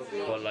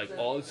 But like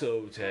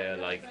also to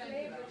like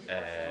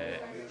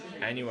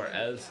anywhere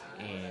else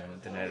in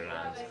the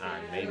Netherlands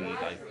and maybe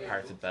like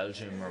parts of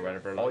Belgium or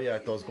whatever. Like. Oh yeah,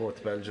 it does go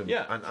to Belgium.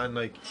 Yeah, and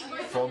like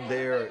from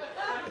there,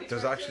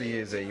 there's actually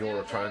is a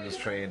Eurotrans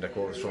train that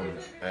goes from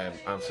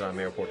Amsterdam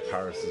Airport to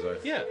Paris as well.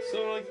 Yeah,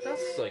 so like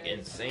that's like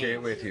insane.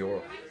 Gateway to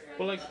Europe.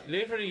 But like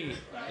literally,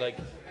 like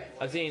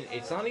as in,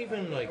 it's not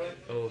even like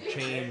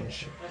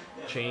change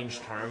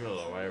terminal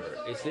or whatever.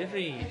 It's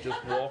literally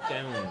just walk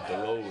down the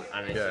road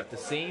and it's like the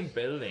same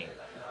building,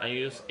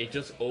 and it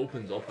just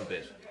opens up a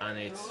bit, and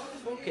it's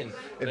fucking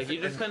like you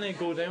just kind of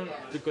go down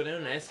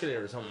an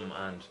escalator or something,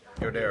 and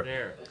you're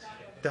there.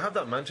 They have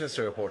that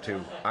Manchester airport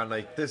too, and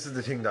like this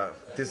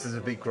is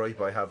a big gripe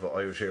I have with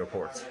Irish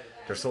airports.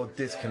 They're so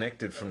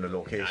disconnected from the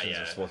locations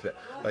they're supposed to be.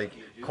 Like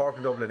Cork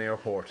and Dublin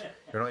Airport,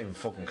 you're not even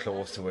fucking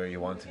close to where you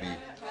want to be.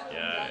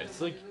 Yeah,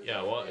 it's like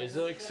what is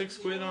it like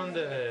 £6 on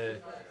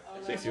the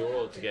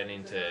 €6 to get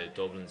into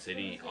Dublin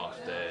City off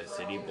the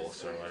city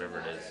bus or whatever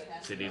it is.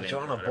 City Link.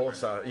 You're on a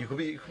bus. You could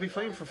be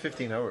fine for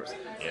 15 hours.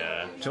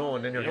 Yeah. Do you know,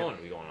 and then you don't want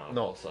to be going on a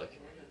bus like.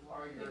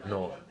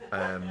 No,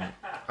 and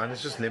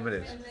it's just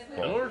limited.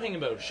 Another thing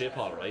about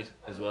Schiphol, right,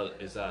 as well,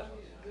 is that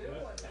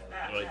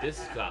right, this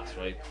is class,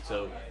 right?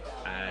 So,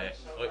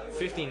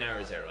 15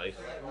 hours there, right?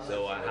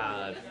 So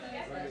I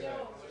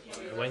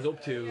went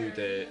up to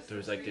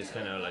there's like this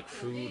kind of like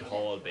food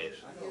hall bit,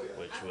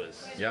 which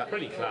was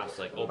pretty class.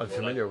 Like up, I'm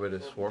familiar with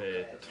this work.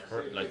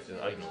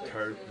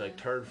 The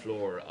third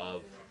floor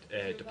of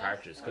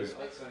departures, because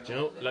you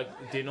know, like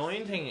the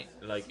annoying thing,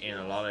 like in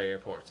a lot of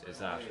airports, is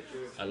that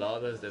a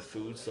lot of the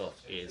food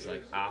stuff is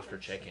like after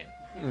check-in,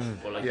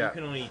 but like you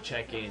can only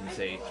check in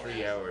say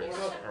 3 hours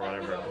or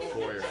whatever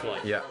before your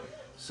flight. Yeah.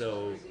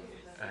 So,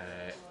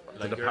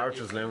 like the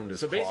departures lounge is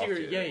so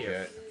basically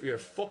you're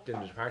fucked in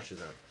the departures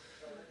lounge.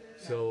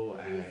 So,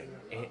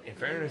 in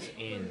fairness,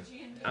 in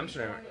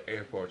Amsterdam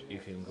airport, you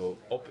can go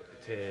up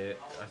to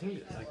I think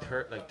it's like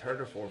third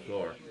or fourth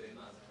floor.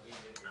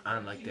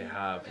 And like they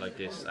have like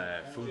this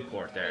food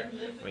court there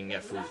where you can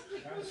get food.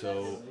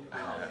 So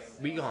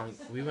we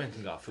went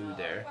and got food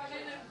there,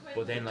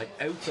 but then like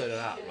outside of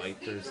that, right,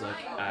 there's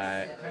like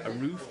a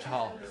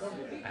rooftop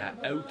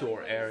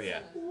outdoor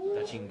area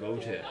that you can go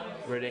to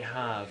where they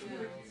have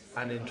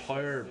an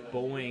entire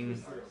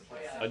Boeing.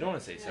 I don't want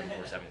to say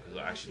 747 because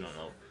I actually don't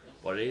know,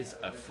 but it is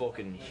a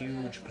fucking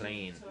huge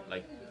plane.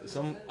 Like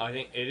I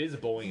think it is a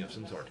Boeing of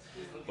some sort,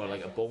 but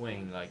like a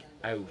Boeing like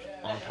out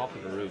on top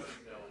of the roof.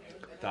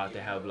 That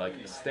they have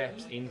like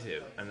steps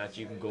into, and that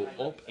you can go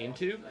up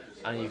into,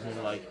 and you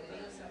can like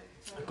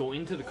go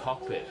into the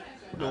cockpit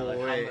and like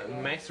have a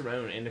mess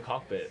around in the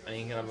cockpit, and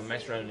you can have a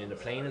mess around in the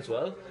plane as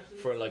well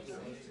for like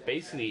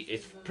basically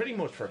it's pretty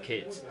much for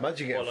kids.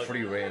 Imagine getting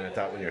free reign at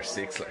that when you're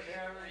 6, like.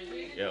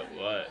 Yeah,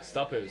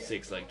 stop at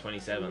 6, like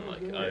 27,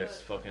 like I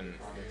was fucking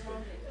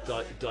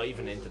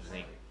diving into the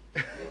thing.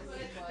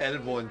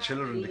 Elbowing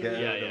children to get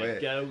out of the way.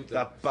 Get out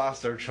that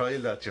bastard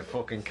child that your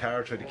fucking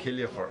car tried to kill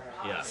you for.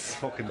 Yeah,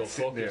 fucking go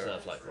fuck there,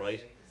 yourself, like,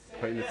 right?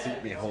 Trying to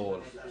seat me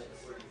whole.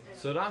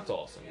 So that's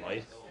awesome,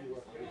 right?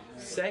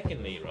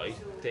 Secondly, right,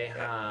 they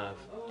have,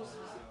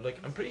 like,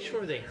 I'm pretty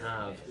sure they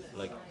have,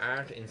 like,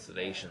 art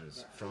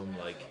installations from,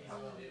 like,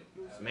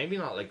 maybe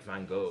not like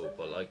Van Gogh,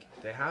 but, like,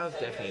 they have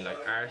definitely, like,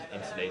 art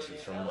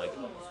installations from, like,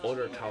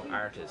 other top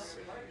artists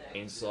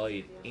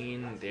inside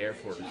in the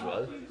airport as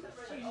well.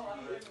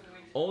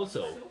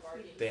 Also,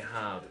 they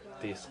have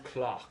this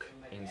clock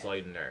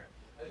inside in there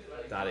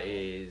that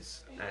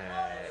is,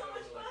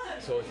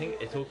 so I think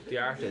it took the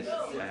artist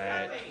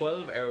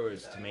 12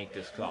 hours to make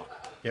this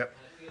clock. Yep.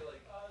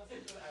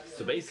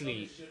 So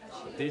basically,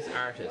 this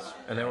artist...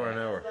 An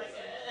hour.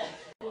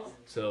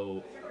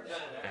 So,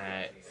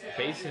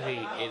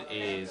 basically it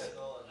is,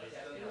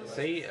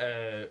 say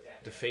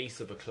the face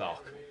of a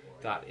clock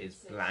that is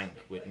blank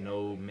with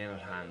no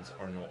minute hands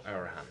or no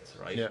hour hands,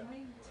 right? Yeah.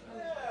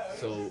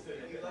 So,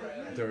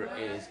 there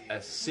is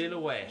a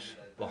silhouette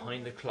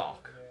behind the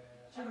clock,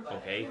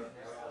 okay?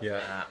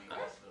 Yeah.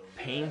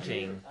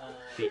 Painting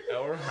the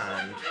hour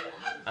hand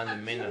and the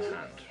minute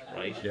hand,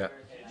 right? Yeah.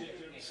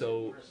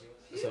 So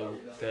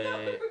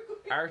the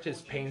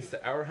artist paints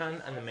the hour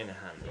hand and the minute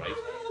hand, right?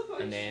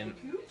 And then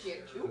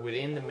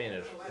within the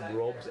minute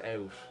rubs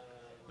out,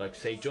 like,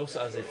 say, just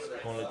as it's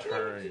going to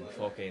turn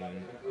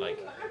fucking, like,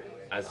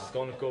 as it's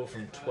going to go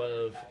from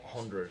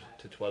 1200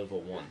 to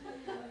 1201,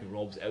 he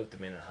rubs out the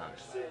minute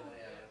hand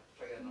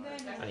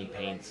and he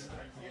paints.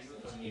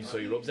 So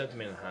he rubs out the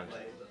minute hand,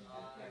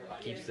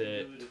 keeps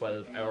the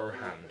 12-hour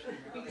hand,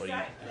 but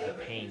he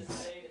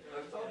paints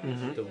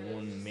the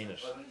 1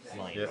 minute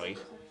line, right?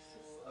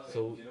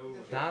 So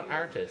that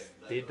artist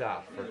did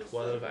that for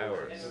 12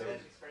 hours.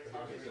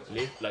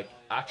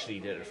 Actually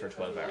did it for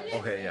 12 hours.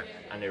 Okay, yeah.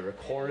 And they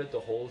recorded the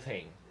whole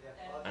thing,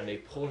 and they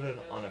put it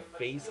on a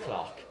face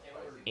clock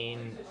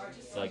in,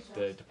 like,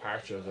 the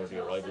departures or the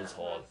arrivals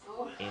hall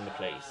in the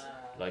place.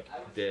 Like,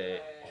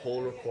 the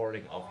whole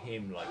recording of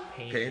him, like,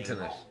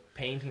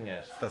 painting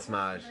it. That's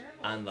mad.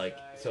 And, like,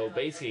 so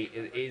basically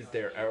it is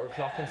their hour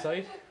clock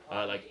inside.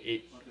 Like,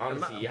 it,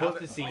 honestly, you have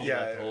to see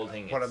the whole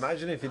thing. But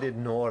imagine if you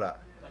didn't know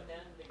that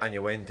and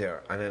you went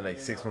there, and then, like,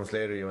 6 months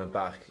later you went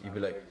back, you'd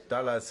be like,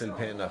 that lad's still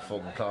painting that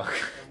fucking clock.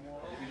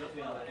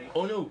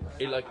 Oh no,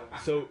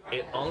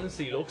 it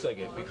honestly looks like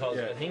it, because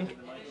I think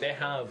they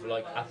have,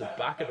 like, at the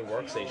back of the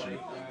workstation,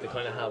 they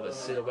kind of have a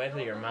silhouette of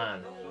your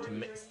man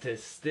to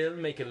still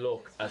make it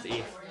look as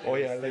if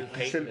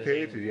like still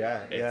painted.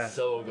 It's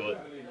so good.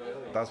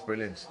 That's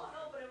brilliant.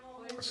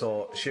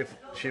 So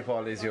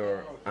Schiphol is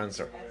your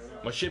answer.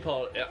 My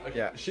Schiphol,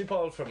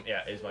 Schiphol from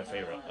is my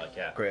favourite. Like,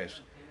 yeah. Great.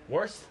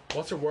 Worst?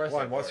 What's your worst?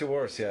 What's your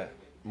worst? Yeah,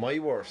 my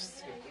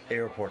worst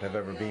airport I've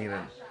ever been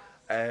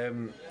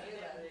in.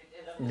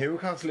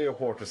 Newcastle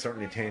Airport was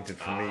certainly tainted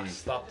for me.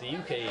 Stop, the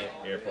UK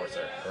airports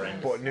are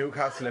horrendous. But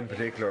Newcastle in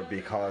particular,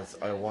 because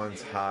I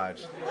once had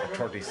a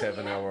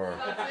 37-hour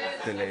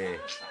delay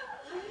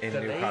in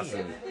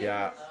Newcastle.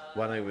 Yeah,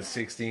 when I was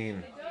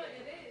 16.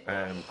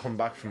 Come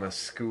back from a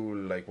school,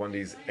 like one of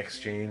these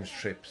exchange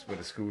trips with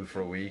a school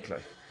for a week,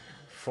 like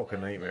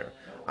fucking nightmare.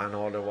 And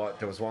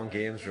there was one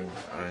games room,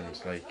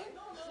 and like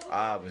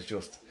it was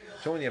just,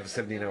 so when you have a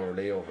 17-hour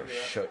layover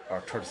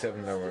or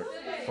 37-hour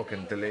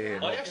fucking delay.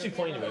 I actually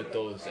find about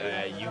those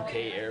UK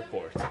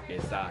airports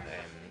is that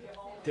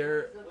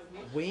they're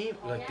way,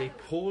 like, they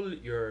pull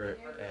your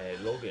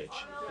luggage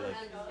like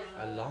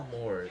a lot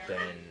more than,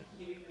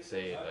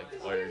 say,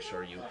 like Irish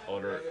or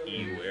other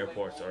EU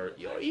airports, or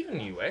even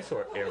US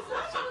or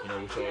airports, like, you know,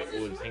 which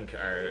I would think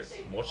are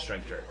much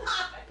stricter.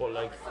 But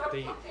like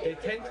they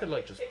tend to,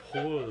 like, just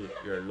pull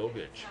your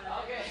luggage.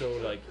 So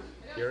like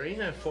you're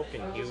in a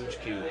fucking huge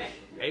queue.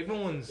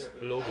 Everyone's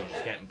luggage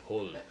is getting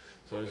pulled.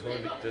 So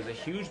there's a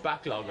huge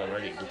backlog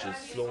already, which is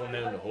slowing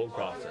down the whole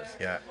process.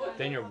 Yeah.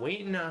 Then you're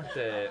waiting at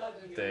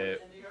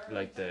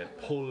the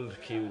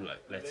pulled queue,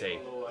 like, let's say,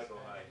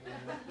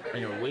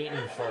 and you're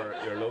waiting for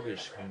your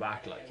luggage to come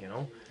back, like, you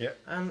know. Yeah.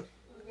 And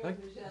like,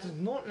 there's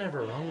nothing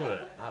ever wrong with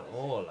it at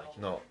all. Like,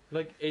 no.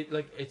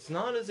 It's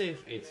not as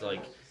if it's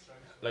like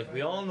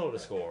we all know the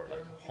score,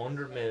 like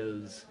 100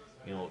 mils.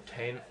 You know,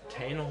 10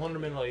 100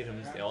 mil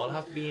items, they all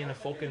have to be in a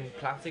fucking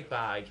plastic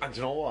bag. And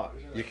you know what?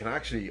 You can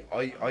actually,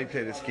 I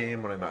play this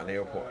game when I'm at an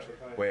airport,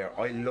 where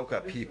I look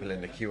at people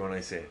in the queue and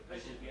I say,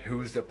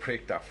 who's the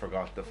prick that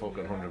forgot the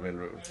fucking 100 mil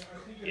rule?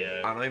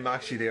 Yeah. And I'm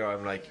actually there,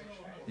 I'm like,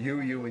 you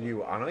and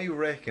you. And I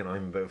reckon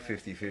I'm about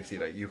 50-50.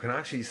 Like, you can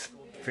actually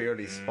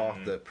fairly spot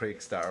the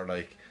pricks that are,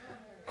 like,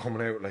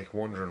 coming out, like,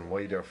 wondering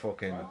why they're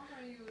fucking...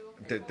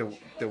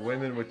 The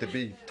women with the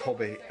big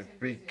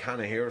can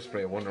of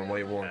hairspray wondering why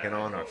you won't get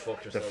on her.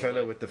 The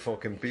fella with the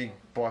fucking big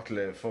bottle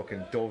of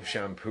fucking Dove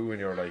shampoo, and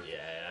you're like,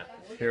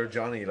 here,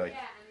 Johnny, like,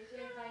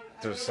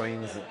 there's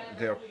signs,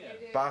 they're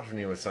battering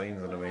you with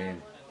signs on the way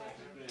in.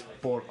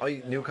 But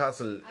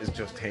Newcastle is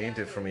just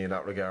tainted for me in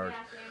that regard.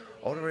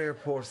 Other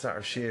airports that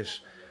are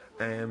shit,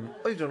 I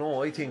don't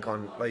know. I think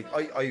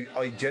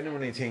I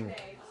genuinely think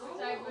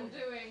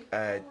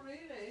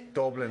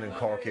Dublin and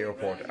Cork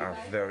Airport are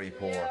very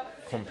poor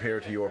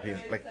compared to European.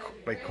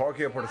 Like Cork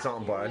Airport is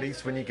something, but at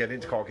least when you get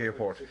into Cork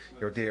Airport,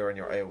 you're there and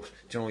you're out.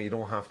 Do you know, you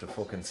don't have to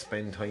fucking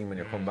spend time when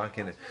you come back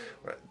in it.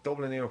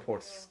 Dublin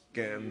Airport's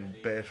getting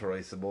better,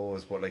 I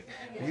suppose, but like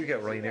when you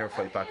get Ryanair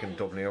flight back in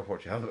Dublin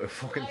Airport, you have a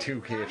fucking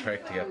 2k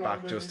trek to get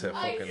back just to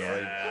fucking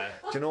arrive.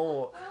 Do you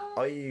know,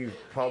 I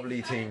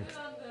probably think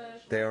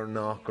they're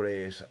not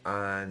great,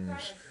 and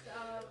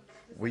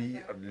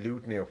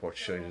Luton Airport's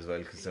shite as well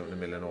because it's out in the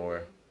middle of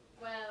nowhere.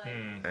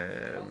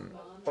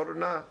 Other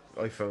than that,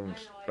 I found,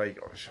 like,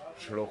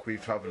 look,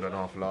 we've travelled an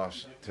awful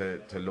lot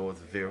to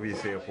loads of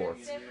various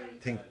airports. I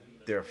think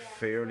they're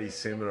fairly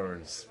similar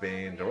in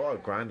Spain. They're all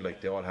grand, like,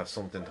 they all have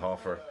something to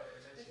offer.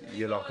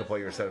 You'll occupy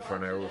yourself for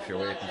an hour if you're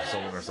waiting for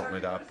someone or something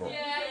like that, but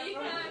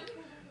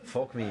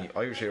fuck me,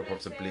 Irish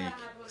airports are bleak,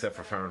 except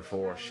for Farran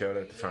 4. Shout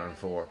out to Farran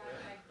 4.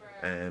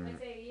 And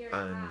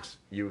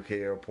UK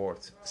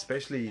airports,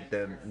 especially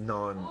the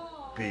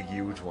non-big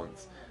huge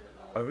ones.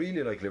 I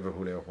really like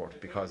Liverpool Airport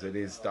because it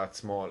is that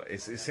small.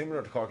 It's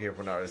similar to Cork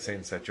Airport in the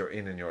sense that you're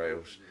in and you're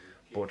out.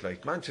 But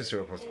like Manchester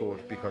Airport's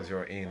good because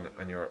you're in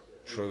and you're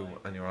through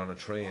and you're on a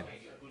train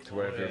to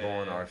wherever you're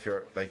going. Or if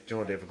you're like, you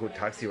know, they have a good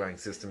taxi rank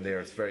system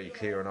there. It's very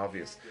clear and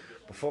obvious.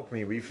 But fuck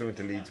me, we flew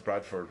into Leeds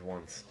Bradford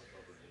once.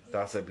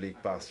 That's a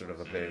bleak bastard of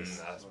a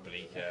place. That's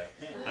bleak, yeah.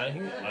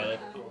 I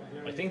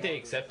think they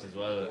accept as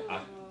well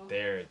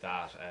there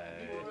that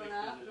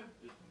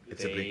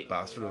it's a bleak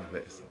bastard of a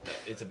place.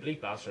 It's a bleak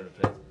bastard of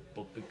a place.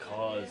 But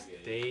because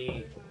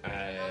they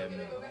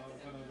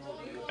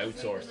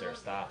outsource their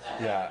staff,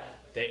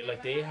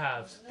 they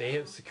have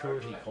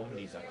security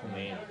companies that come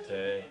in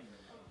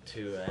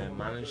to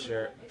manage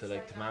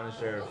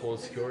their whole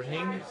security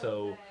thing.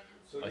 So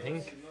I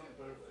think,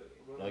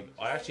 like,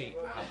 I actually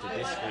have to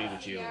disagree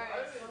with you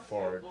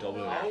for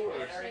Dublin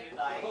Airport.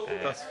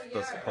 That's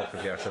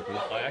perfectly acceptable.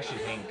 I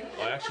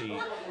actually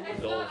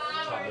love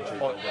traveling through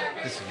Dublin.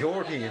 The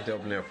security in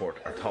Dublin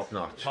Airport are top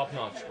notch. Top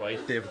notch, right?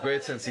 They have a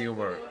great sense of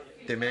humour.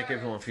 They make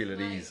everyone feel at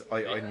ease.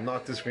 I'm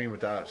not disagreeing with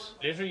that.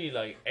 Literally,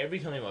 like, every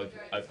time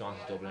I've gone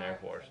to Dublin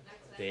Airport,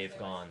 they've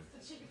gone,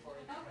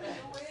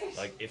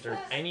 like, if there's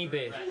any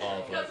bit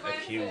of like a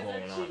queue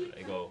going on,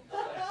 I go,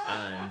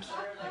 and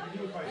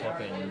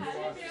fucking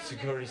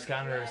security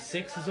scanner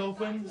 6 is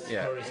open,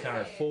 security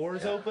scanner 4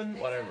 is open,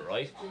 whatever,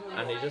 right?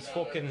 And they just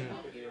fucking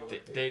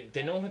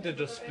they know how to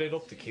just split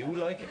up the queue,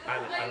 like,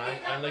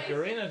 and like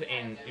you're in it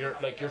you're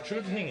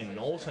through the thing in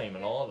no time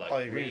at all, like.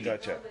 I agree with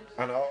that, yeah.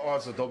 And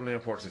also Dublin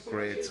Airport's a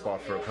great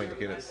spot for a pint of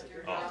Guinness.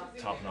 Oh,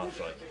 top notch,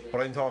 like. But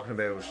I'm talking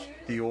about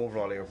the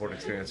overall airport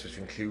experience, which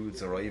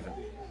includes arriving.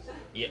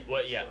 Yeah,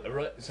 well, yeah.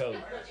 So,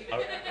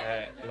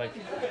 like,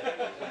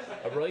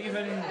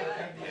 arriving,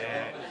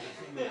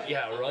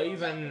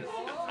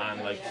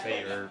 and like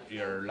say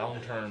your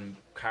long-term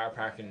car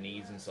parking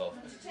needs and stuff,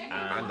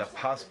 and the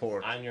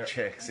passport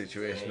check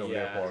situation of the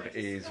airport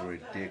is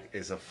ridiculous.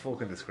 It's a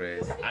fucking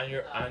disgrace. And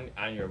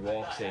your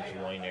walk safe to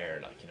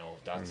Ryanair, like, you know,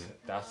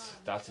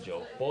 that's a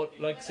joke. But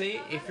like,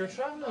 say if you're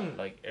traveling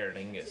like Aer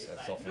Lingus and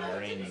stuff, and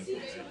you're in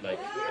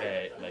like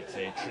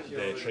say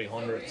the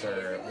 300s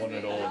or one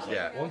of those,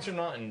 like, once you're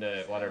not in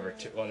the whatever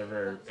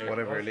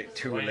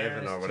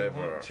 211 or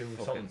whatever, 2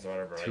 somethings or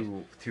whatever, right?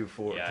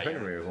 224,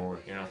 depending where you're going.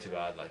 You're not too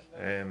bad, like.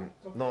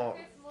 No,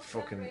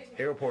 fucking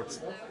airports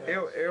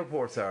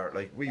are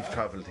like, we've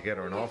travelled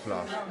together an awful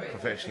lot,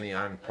 professionally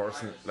and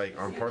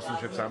on personal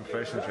trips and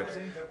professional trips.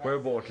 We're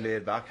both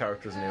laid back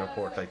characters in the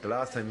airport. Like the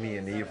last time me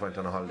and Eve went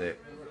on a holiday,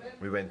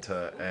 we went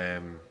to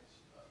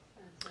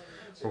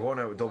we're going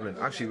out with Dublin.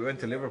 Actually, we went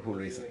to Liverpool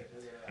recently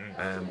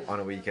on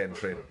a weekend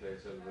trip,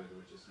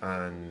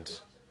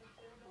 and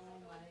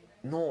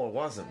no, it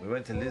wasn't. We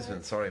went to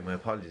Lisbon. Sorry, my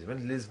apologies. We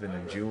went to Lisbon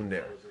in June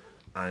there,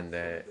 and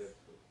do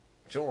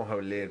you know how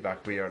laid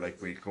back we are? Like,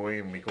 we go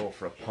in, we go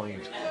for a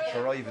pint,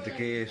 arrive at the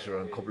gate, or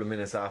a couple of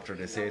minutes after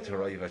they say to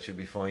arrive, I should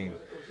be fine.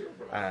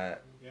 I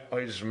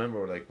just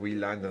remember, like, we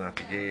landed at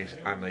the gate,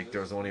 and like there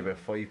was only about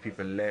 5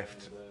 people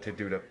left to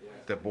do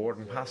the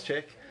boarding pass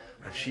check,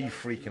 and she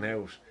freaking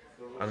out.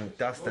 And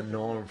that's the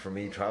norm for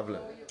me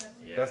travelling.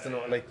 That's the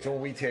norm. Like,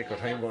 don't we take our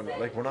time going?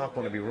 Like, we're not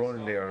going to be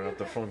running there and at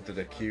the front of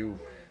the queue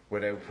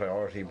without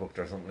priority booked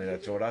or something like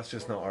that. Joe, that's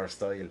just not our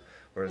style.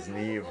 Whereas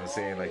Niamh was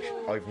saying, like,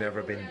 I've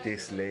never been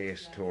this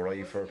late to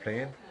arrive for a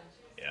plane.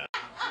 Yeah.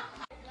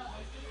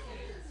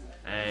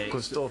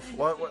 Good stuff.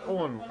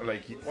 Owen,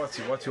 like,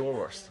 what's your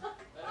worst?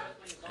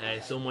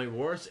 So my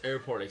worst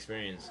airport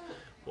experience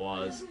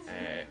was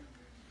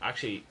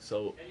actually,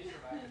 so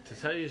to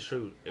tell you the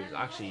truth, it was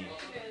actually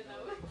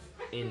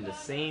in the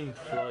same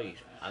flight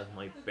as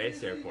my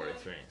best airport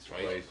experience,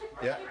 right?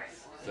 Yeah.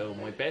 So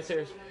my best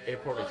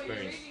airport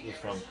experience was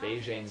from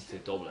Beijing to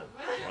Dublin,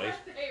 right?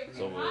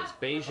 So it was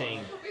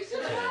Beijing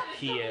to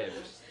Kiev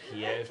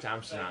to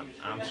Amsterdam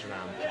to Dublin,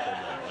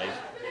 right?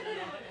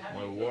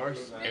 My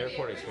worst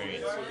airport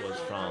experience was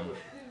from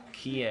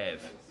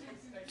Kiev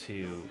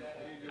to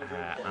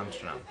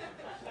Amsterdam,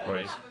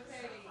 right?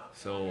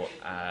 So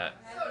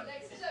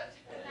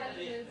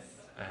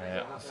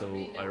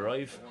so I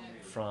arrived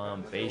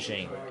from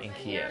Beijing in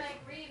Kiev,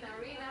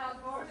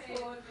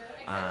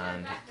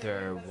 and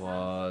there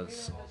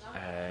was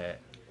I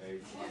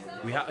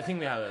think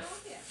we had a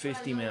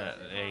 50-minute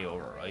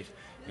layover, right?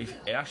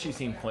 It actually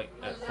seemed quite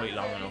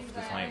long enough at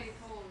the time.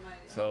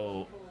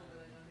 So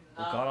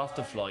we got off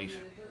the flight.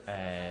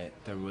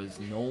 There was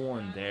no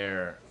one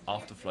there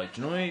off the flight.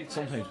 Do you know,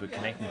 sometimes with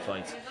connecting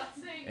flights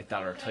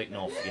that are tight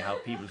enough, you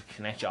have people to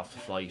connect you off the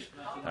flight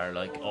that are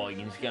like, oh, you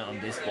need to get on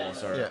this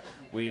bus, or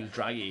we'll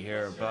drag you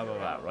here, blah blah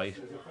blah, right?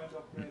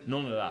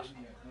 None of that.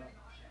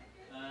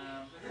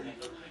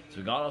 So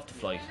we got off the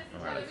flight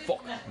and we're like,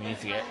 fuck, we need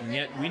to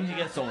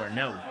get somewhere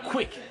now,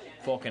 quick,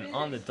 fucking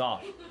on the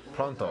dot.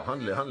 Pronto,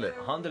 handle.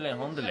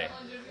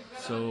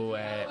 So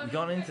we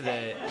got into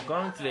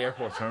the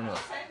airport terminal,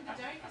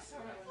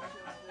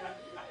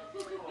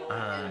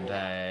 and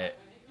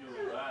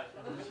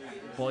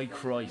by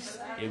Christ,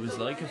 it was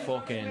like a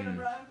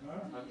fucking,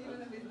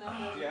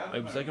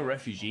 it was like a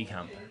refugee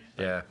camp.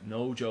 Yeah.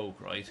 No joke,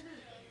 right?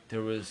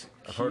 There was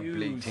queues. I've heard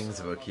bleak things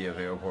about Kiev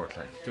airport,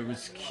 like. There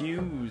was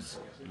queues,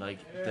 like,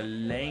 the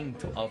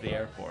length of the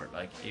airport.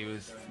 Like, it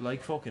was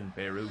like fucking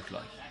Beirut,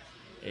 like.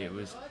 It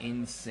was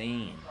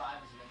insane,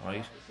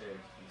 right?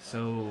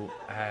 So,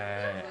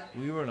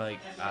 we were like,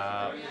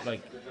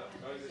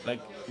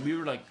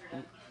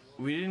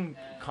 we didn't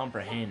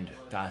comprehend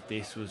that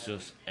this was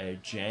just a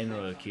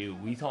general queue.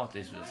 We thought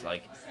this was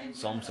like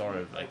some sort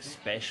of like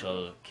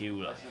special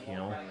queue, like, you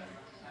know.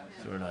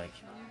 So we're like,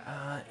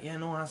 yeah,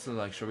 no hassle,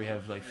 like, sure, we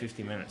have like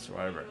 50 minutes or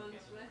whatever.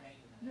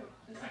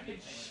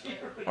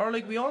 Or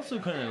like, we also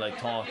kind of like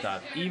thought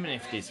that even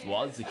if this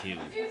was a queue,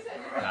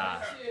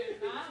 that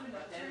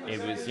it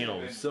was, you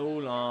know, so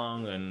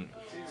long and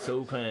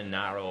so kind of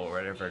narrow or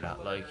whatever,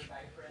 that, like,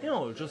 you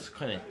know, just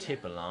kind of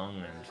tip along,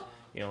 and,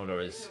 you know, there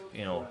was,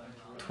 you know,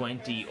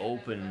 20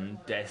 open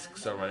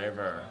desks or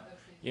whatever,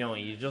 you know,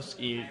 you just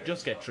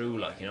get through,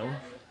 like, you know.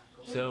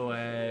 So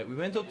we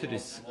went up to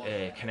this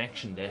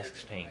connection desk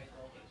thing,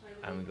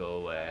 and we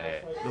go,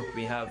 look,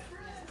 we have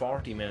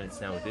 40 minutes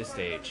now at this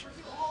stage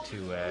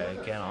to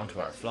get onto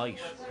our flight.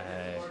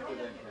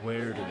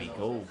 Where do we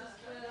go?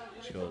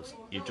 She goes,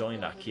 you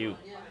join that queue.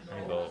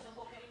 And I go,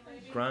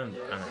 grand,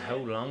 and how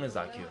long is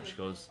that queue? She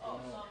goes,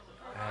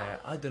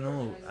 I don't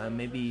know,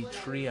 maybe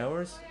 3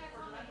 hours.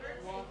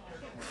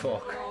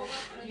 Fuck.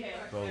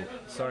 Well,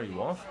 sorry,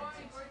 what?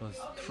 It was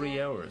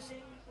 3 hours.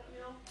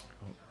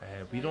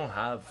 We don't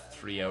have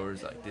 3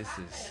 hours, like, this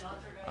is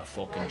a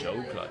fucking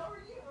joke, like.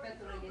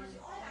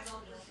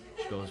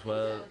 She goes,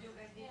 well,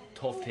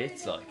 tough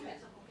hits, like,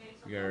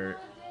 you're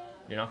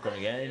not gonna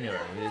get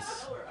anywhere with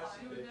this.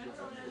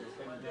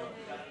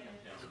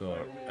 So,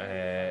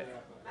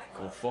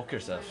 go fuck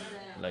yourself,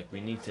 like,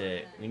 we need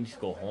to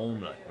go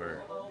home, like,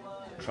 we're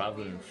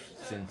travelling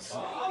since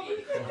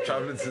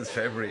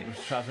February.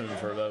 We're travelling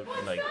for about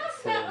like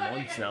 4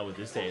 months now at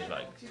this stage,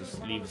 like,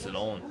 just leave us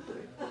alone.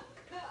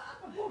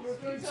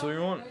 So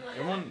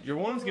your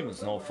one's giving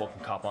us no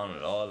fucking cop on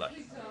at all, like.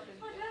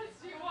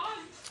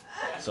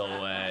 So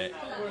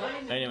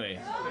anyway,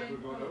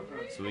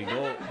 so we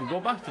go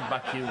back to the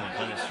back queue and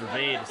kind of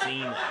survey the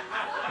scene.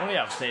 We only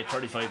have, say,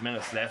 35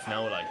 minutes left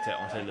now, like,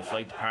 until the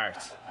flight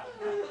departs.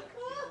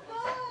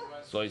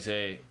 So I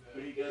say,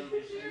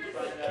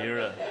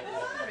 Kira,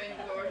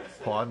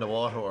 turn on the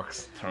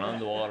waterworks. Turn on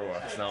the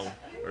waterworks now.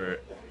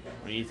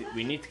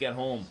 We need to get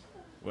home.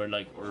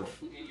 We're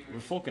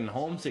fucking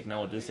homesick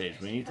now at this age.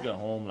 We need to get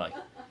home, like.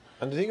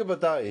 And the thing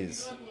about that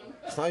is,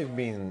 it's not even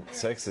being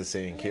sexist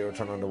saying, Kira,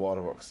 turn on the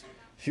waterworks.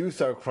 If you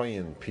start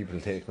crying, people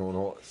take no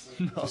notice.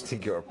 No. Just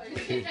think you're a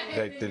pig.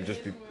 Like, they'll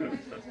just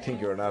think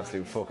you're an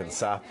absolute fucking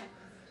sap.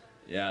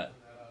 Yeah.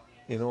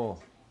 You know.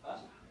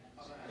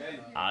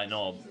 I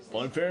know,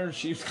 but in fairness,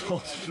 she was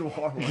close to the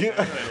waterworks.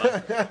 Yeah.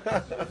 Anyway,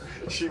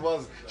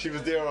 like. She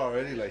was there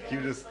already. Like,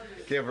 you just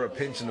gave her a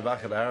pinch in the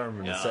back of the arm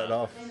and set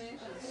off.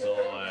 So,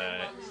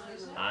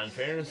 and in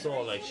fairness,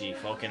 though, like, she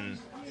fucking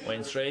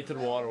went straight to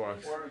the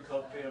waterworks.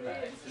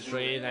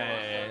 Straight,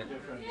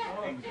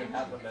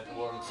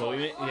 so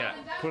we,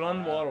 put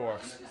on the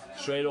waterworks,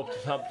 straight up to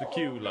the top of the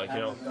queue, like, you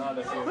know.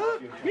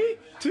 Me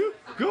to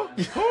go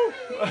home.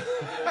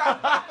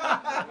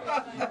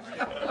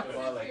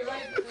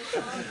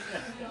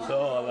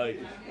 So, like,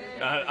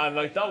 and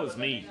like, that was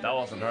me, that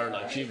wasn't her,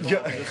 like, she was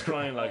just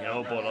crying, like, you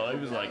know, but I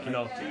was like, you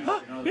know,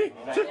 me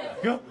to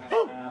go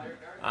home.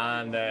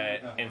 And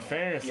in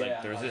fairness,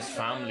 like, there was this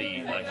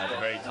family, like, at the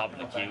very top of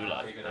the queue,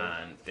 like,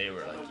 and they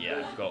were like,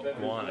 yeah, go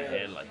on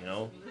ahead, like, you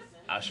know.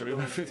 Sure, we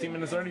were 15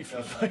 minutes early for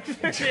the flight.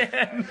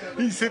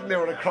 He's sitting there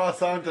with a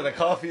croissant and a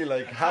coffee,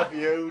 like,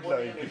 happy out,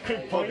 like,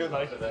 fucking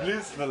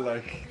blissful,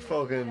 like,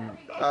 fucking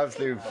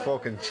absolute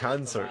fucking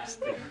chancers.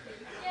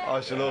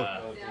 Oh, shut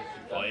up.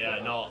 Oh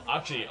yeah, no.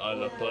 Actually, I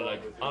look, but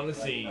like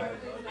honestly,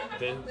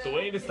 the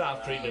way the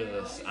staff treated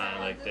us and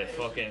like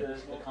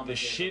the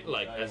shit,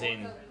 like as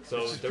in, so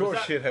It's there was pure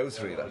that, shit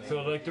housery, like.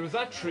 so like there was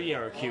that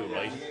 3-hour queue,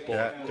 right?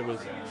 But there was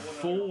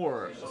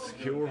 4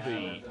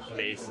 security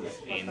bases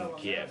in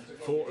Kiev.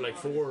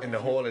 Four In the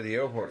whole of the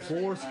airport.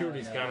 4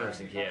 security scanners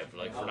in Kiev,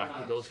 like for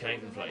those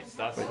counting flights.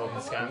 That's the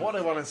fucking scan. What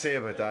I want to say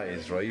about that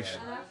is, right,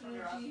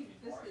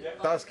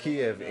 that's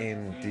Kiev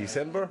in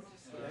December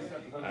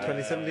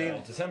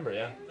 2017. December,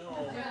 yeah.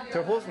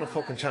 There wasn't a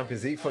fucking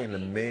Champions League final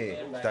in May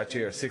that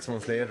year, 6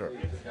 months later.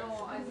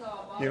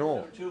 You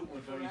know,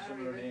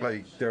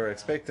 like they're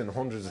expecting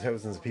hundreds of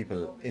thousands of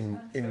people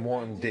in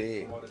one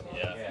day.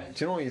 Yeah.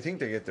 Do you know, you think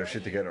they get their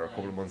shit together a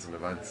couple of months in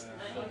advance?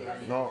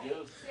 No.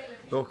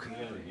 Look,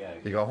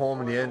 you got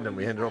home in the end and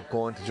we ended up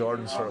going to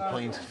Jordan's for a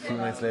pint a few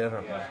nights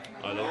later.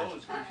 I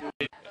love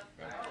it.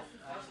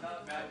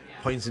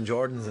 Pints and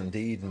Jordans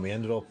indeed, and we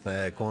ended up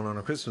going on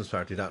a Christmas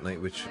party that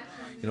night, which,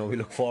 you know, we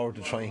look forward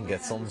to try and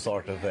get some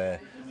sort of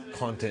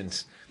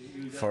content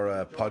for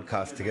a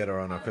podcast together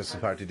on our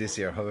Christmas party this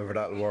year. However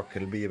that'll work,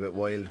 it'll be a bit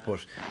wild,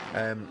 but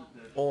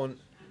Owen,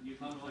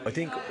 I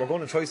think we're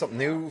going to try something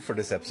new for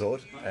this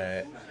episode.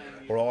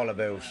 We're all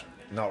about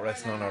not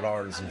resting on our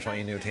laurels and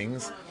trying new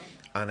things,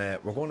 and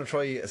we're going to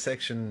try a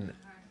section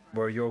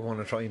where you're going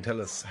to try and tell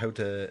us how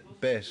to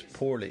bet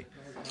poorly.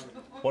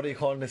 What are you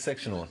calling this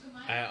section, Owen?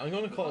 I'm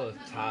going to call it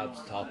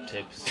Tab's Top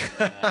Tips.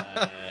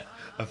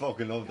 I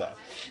fucking love that.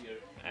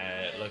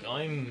 Like,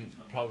 I'm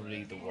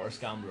probably the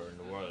worst gambler in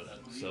the world,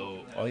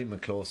 so I'm a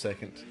close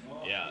second.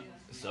 yeah.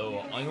 So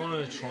I'm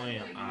going to try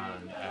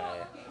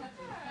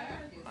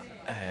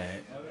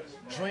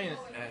and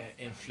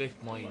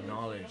inflict my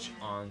knowledge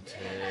onto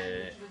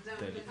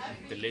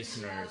the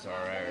listeners or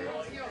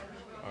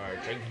our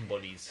drinking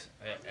buddies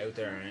out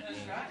there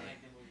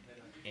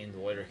in the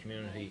wider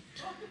community.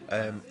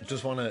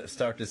 Just want to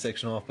start this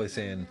section off by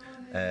saying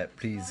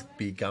please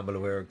be gamble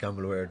aware,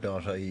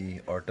 gambleaware.ie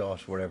or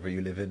wherever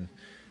you live in.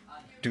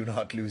 Do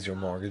not lose your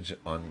mortgage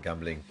on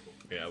gambling.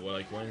 Yeah, well,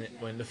 like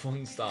when the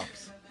fun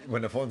stops.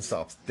 When the fun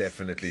stops,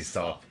 definitely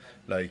stop.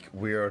 Like,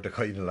 we're the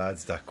kind of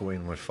lads that go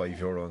in with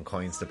 €5 in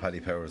coins to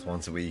Paddy Powers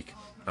once a week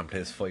and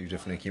place 5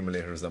 different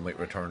accumulators that might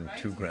return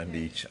 $2,000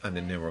 each and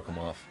then never come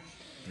off.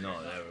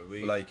 No, never.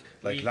 We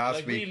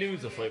last week. We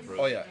lose a $5.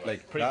 Oh yeah,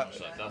 like pretty much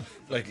like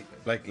that.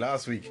 Like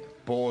last week,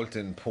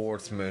 Bolton,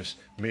 Portsmouth,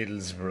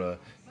 Middlesbrough,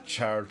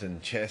 Charlton,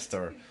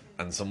 Chester,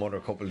 and some other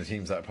couple of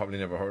teams that I probably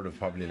never heard of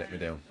probably let me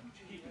down.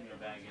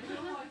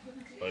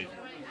 Right.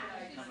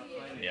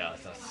 Yeah,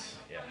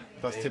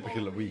 that's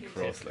typical a week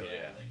for us. Like.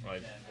 Yeah,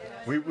 right.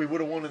 We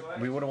would have won it.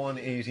 We would have won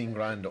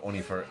 $18,000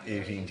 only for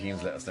 18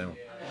 teams let us down.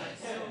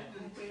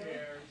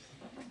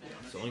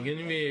 So I'm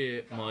giving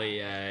you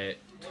my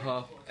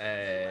top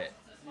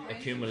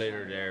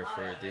accumulator there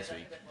for this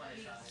week.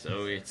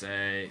 So it's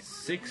a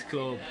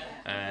 6-club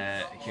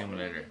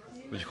accumulator.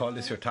 Would you call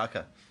this your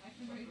Taka?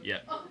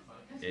 Yeah,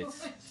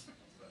 it's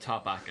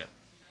Tabaka.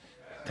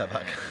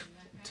 Tabaka.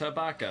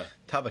 Tobacco.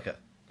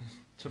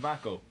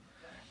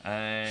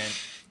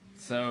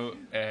 So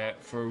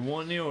for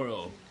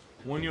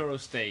 €1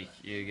 stake,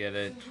 you get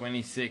a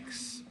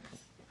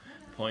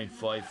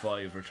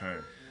 26.55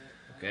 return.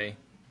 Okay.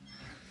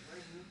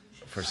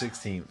 For 6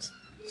 teams.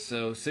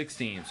 So 6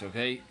 teams.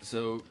 Okay.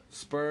 So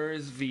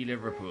Spurs v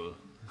Liverpool.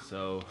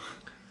 So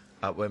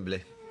at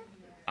Wembley.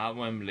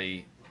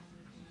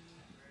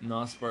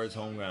 Not Spurs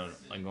home ground.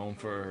 I'm going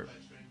for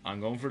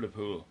the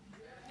pool.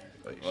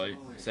 Right.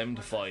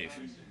 7-5.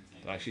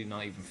 They're actually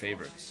not even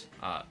favourites.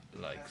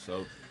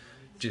 So.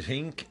 Do you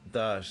think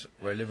that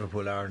where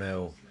Liverpool are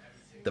now,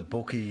 the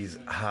bookies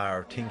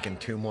are thinking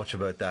too much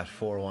about that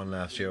 4-1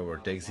 last year where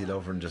Degsy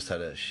Lovren just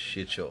had a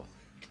shit show?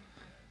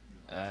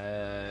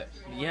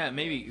 Yeah,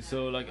 maybe.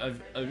 So like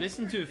I've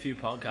listened to a few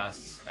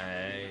podcasts.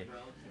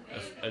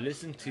 I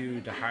listened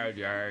to the Hard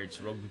Yards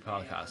rugby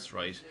podcast,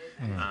 right?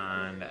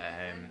 And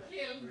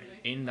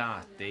in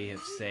that they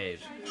have said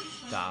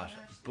that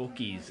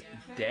bookies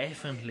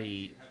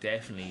definitely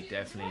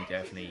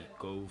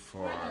go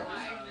for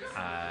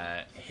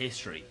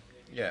history.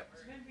 Yeah.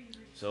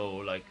 So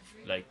like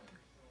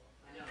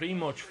pretty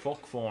much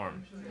fuck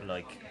form.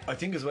 Like I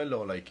think as well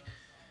though, like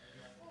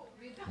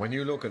when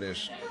you look at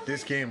it,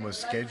 this game was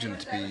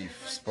scheduled to be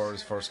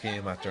Spurs' first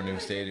game at their new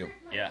stadium.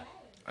 Yeah.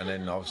 And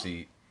then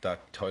obviously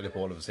that toilet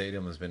bowl of a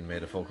stadium has been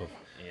made a fuck of.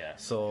 Yeah.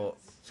 So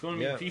it's going to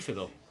be in FIFA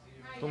though.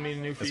 It's going to be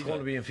in the new FIFA. It's going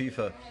to be in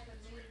FIFA.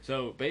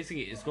 So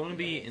basically, it's going to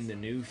be in the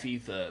new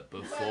FIFA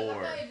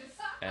before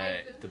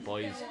the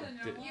boys,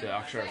 the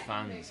actual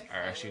fans,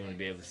 are actually going to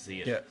be able to see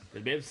it. Yeah.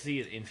 They'll be able to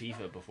see it in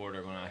FIFA before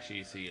they're going to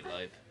actually see it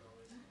live.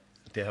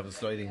 They have a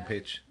sliding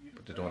pitch,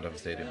 but they don't have a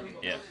stadium.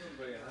 Yeah.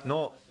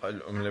 No,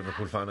 I'm a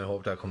Liverpool fan. I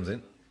hope that comes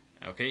in.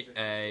 Okay.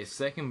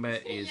 Second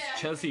bet is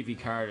Chelsea v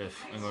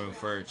Cardiff. I'm going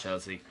for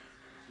Chelsea.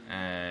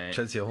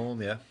 Chelsea at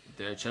home, yeah.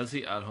 They're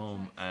Chelsea at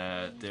home.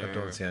 I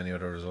don't see any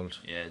other result.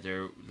 Yeah,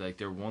 they're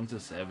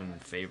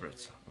 1-7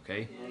 favourites.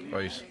 Okay.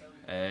 Right.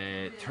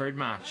 Third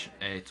match,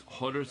 it's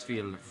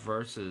Huddersfield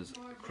versus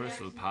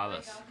Crystal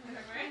Palace.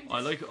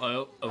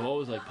 I've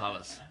always liked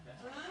Palace.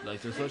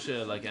 Like they're such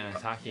a like an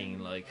attacking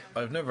like.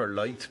 I've never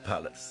liked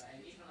Palace,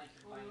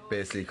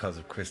 basically because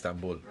of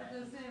Istanbul.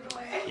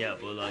 Yeah,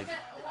 but like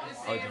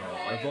I don't know.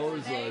 I've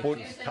always liked. But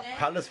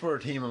Palace were a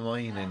team of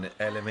mine in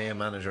LMA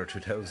Manager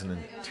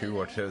 2002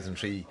 or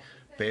 2003,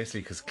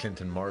 basically because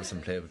Clinton Morrison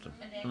played with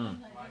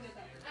them.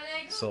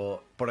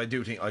 So, but I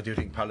do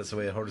think Palace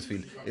away at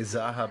Huddersfield. Is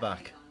Zaha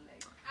back?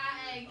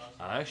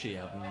 I actually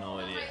have no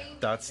idea.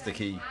 That's the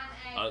key.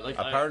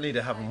 Apparently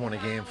they haven't won a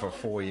game for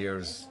 4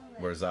 years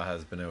where Zaha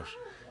has been out.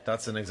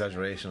 That's an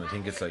exaggeration. I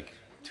think it's like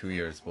 2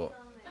 years, but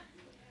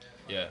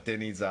yeah, they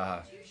need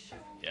Zaha.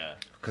 Yeah,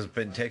 because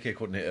Benteke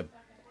couldn't hit a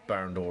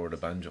barn door with a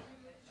banjo.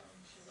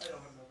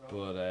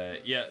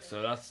 But yeah,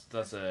 so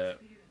that's a.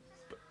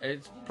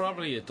 It's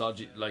probably a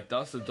dodgy, like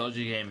that's a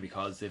dodgy game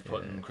because they've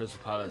put in Crystal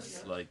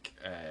Palace like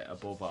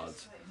above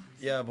odds.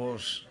 Yeah,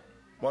 but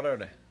what are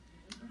they?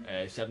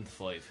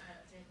 7-5.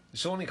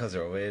 It's only because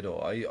they're away though.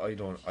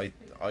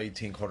 I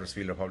think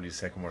Huddersfield are probably the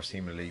second worst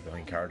team in the league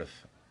behind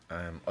Cardiff.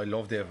 I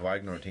love Dave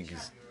Wagner. I think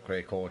he's a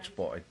great coach,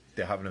 but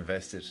they haven't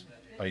invested.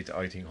 I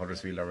think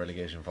Huddersfield are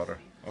relegation fodder.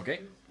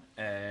 Okay.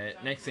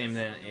 Next game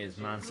then is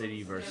Man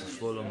City versus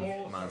Fulham.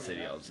 Man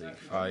City, obviously.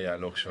 Ah, yeah.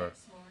 Look, sure.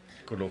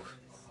 Good luck.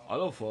 I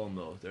love Fulham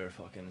though. They're a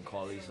fucking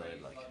quality side.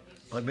 Like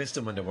I missed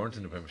them when they weren't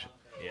in the Premiership.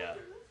 Yeah,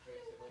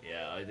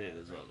 I did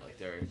as well. Like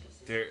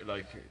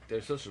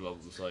they're such a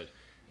lovable side.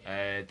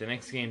 The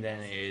next game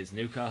then is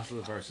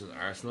Newcastle versus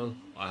Arsenal.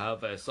 I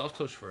have a soft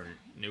touch for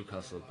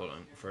Newcastle, but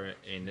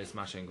in this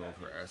match I'm going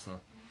for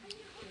Arsenal.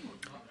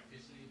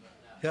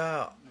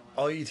 Yeah,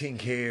 I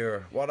think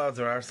here. What odds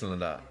are Arsenal in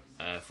that?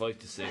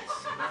 5-6.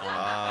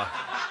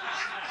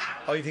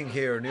 I think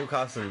here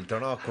Newcastle,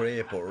 they're not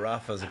great, but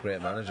Rafa's a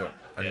great manager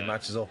and he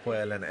matches up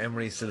well, and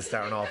Emery's still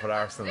starting off with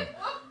Arsenal.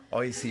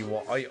 I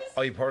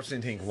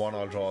personally think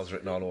 1-1 draw is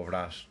written all over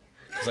that,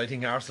 because I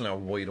think Arsenal are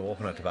wide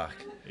open at the back.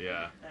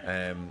 Yeah.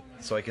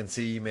 So I can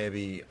see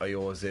maybe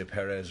Jose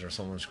Perez or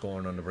someone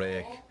scoring on the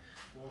break,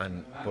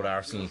 but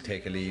Arsenal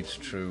take a lead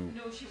through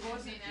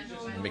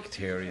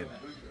Mkhitaryan.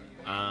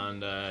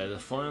 And the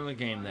final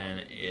game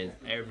then is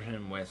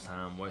Everton West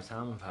Ham. West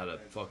Ham have had a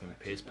fucking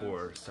piss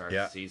poor start of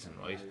the season,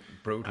 right?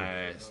 Brutal.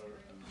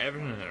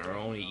 Everton are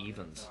only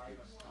evens,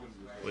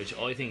 which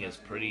I think is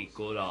pretty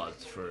good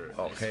odds for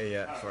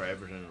for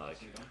Everton. Like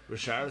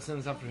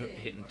Richarlison's after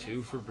hitting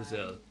 2 for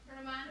Brazil,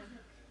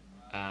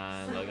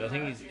 and like I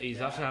think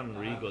he's after having a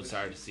really good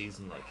start of the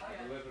season. Like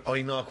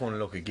I'm not going to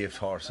look a gift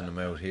horse in him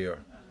out here.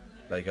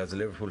 Like, as a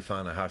Liverpool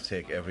fan, I have to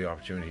take every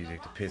opportunity to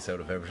take the piss out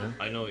of Everton.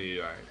 I know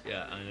you are.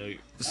 Yeah, I know you.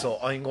 So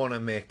I'm going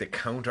to make the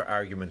counter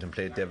argument and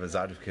play devil's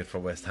advocate for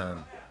West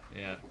Ham.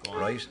 Yeah, go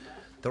on. Right?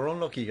 They're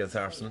unlucky against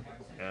Arsenal.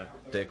 Yeah.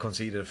 They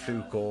conceded a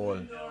fluke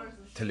goal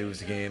to lose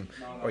the game.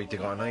 Right, they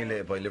got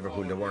annihilated by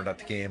Liverpool. They weren't at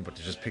the game, but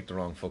they just picked the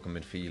wrong fucking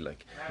midfield.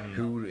 Like,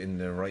 who in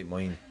their right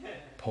mind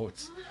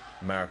puts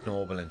Mark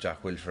Noble and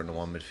Jack Wilshere in the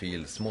one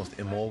midfield? It's the most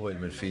immobile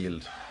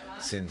midfield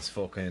since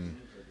fucking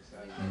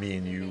me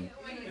and you.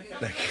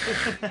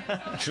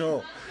 Like, you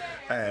know,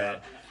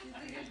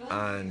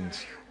 and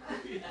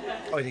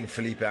I think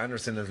Felipe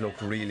Anderson has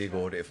looked really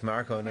good. If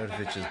Marko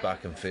Arnautovic is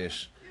back and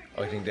fit,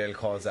 I think they'll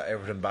cause that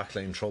Everton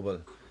backline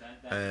trouble.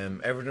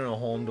 Everton are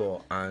home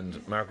though,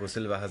 and Marco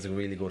Silva has a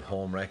really good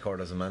home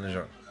record as a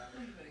manager.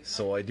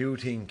 So I do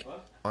think,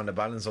 on the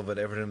balance of it,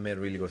 Everton made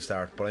a really good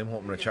start. But I'm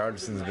hoping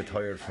Richarlison's a bit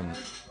tired from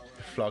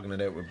flogging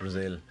it out with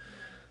Brazil,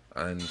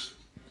 and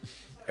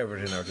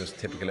Everton are just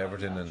typical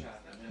Everton and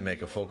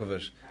make a fuck of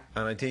it.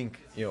 And I think,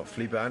 you know,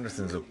 Felipe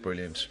Anderson's looked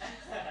brilliant.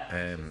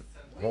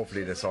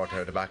 Hopefully they sort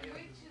out the back.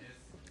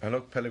 And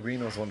look,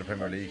 Pellegrino's won the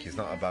Premier League. He's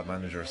not a bad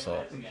manager,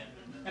 so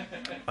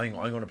I'm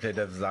going to play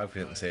devil's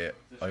advocate and say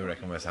I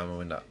reckon West Ham will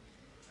win that.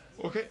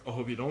 Okay, I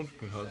hope you don't,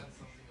 because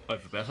I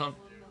have a bet on.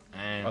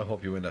 I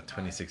hope you win that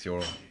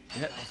 €26.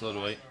 Yeah, so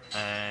do I.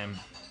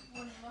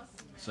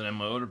 So then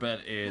my other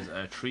bet is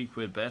a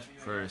 £3 bet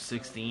for a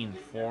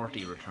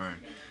 16.40 return,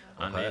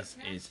 and this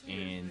is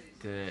in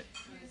the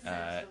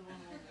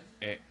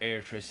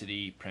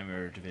Airtricity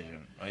Premier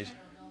Division, right?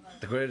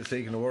 The greatest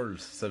league in the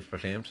world,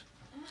 self-proclaimed.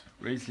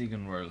 Greatest league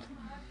in the world.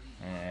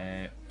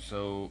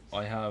 So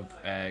I have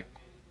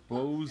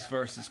Bows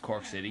versus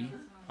Cork City.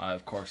 I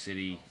have Cork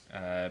City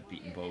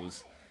beating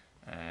Bows.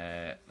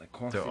 Like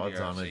Cork they're City odds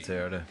on, I'd say,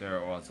 are they?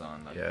 They're odds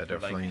on. Like, yeah, they're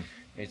flying.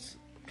 It's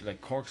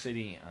like Cork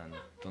City and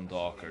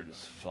Dundalk are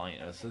just flying.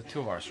 It's a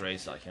 2-horse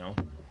race, like, you know.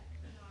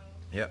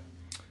 Yeah.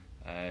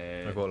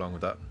 I'll go along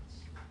with that.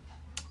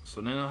 So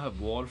then I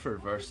have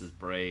Waterford versus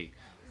Bray.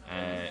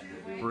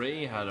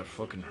 Bray had a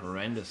fucking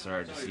horrendous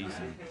start of the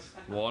season.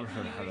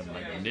 Waterford had a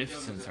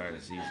magnificent start of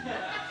the season.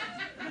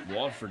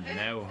 Waterford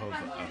now have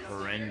a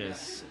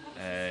horrendous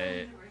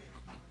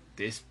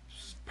this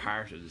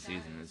part of the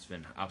season has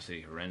been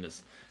absolutely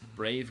horrendous.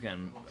 Brave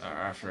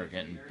after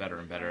getting better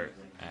and better,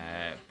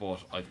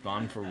 but I've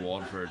gone for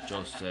Waterford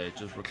just to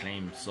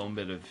reclaim some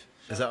bit of.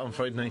 Is that on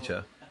Friday night?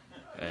 Yeah.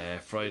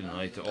 Friday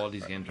night. All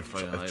these games are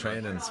Friday night. I'm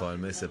training, so I'll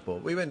miss it.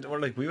 But we went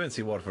to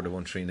see Waterford. They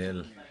won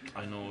 3-0.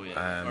 I know.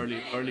 Yeah.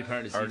 Early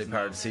part of the season. Early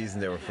part of the season,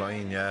 they were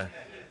flying. Yeah.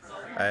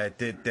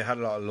 They had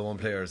a lot of loan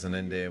players and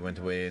then they went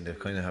away and they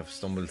kind of have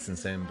stumbled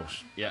since then. But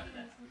yeah.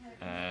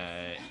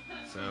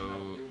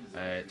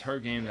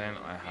 Third game then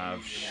I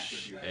have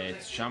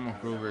it's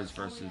Shamrock Rovers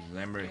versus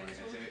Limerick.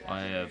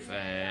 I have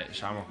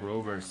Shamrock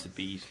Rovers to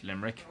beat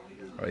Limerick.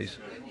 Right.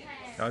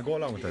 I'll go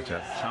along with that,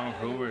 Jeff.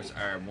 Shamrock Rovers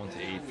are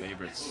 1-8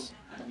 favourites.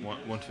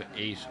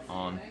 1-8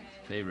 on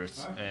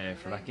favourites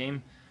for that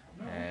game.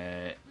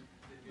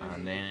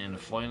 And then in the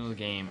final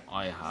game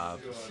I have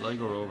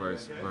Sligo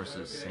Rovers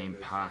versus St.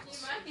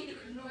 Pat's.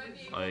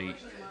 I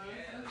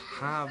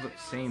have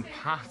St.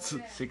 Pat's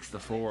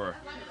 6-4.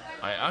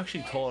 I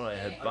actually thought I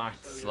had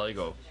backed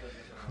Sligo.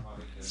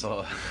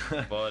 So,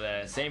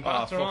 but St.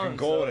 Pat's are on.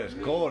 Go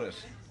with it.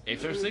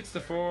 If they're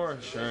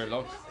 6-4, sure,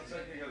 look,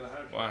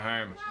 what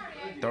harm?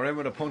 They're in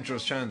with a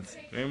puncher's chance.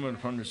 So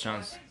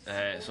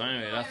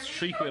anyway, that's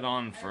 3 quid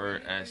on for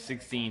a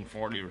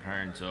 16.40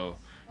 return. So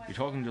you're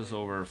talking just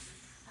over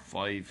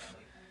 5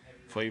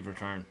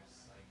 return.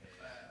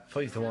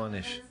 5 to 1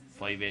 ish.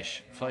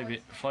 5-ish.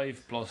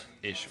 5 plus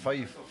ish.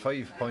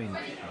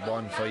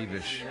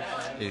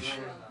 5.15 ish.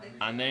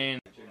 And then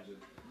I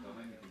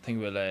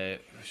think we'll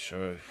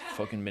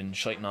fucking been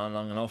shiting on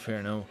long enough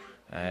here now.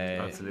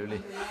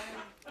 Absolutely.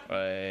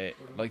 I'd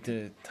like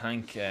to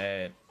thank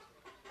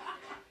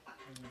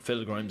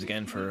Phil Grimes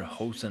again for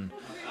hosting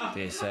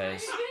this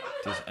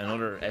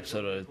another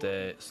episode of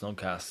the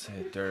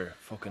Snugcast. They're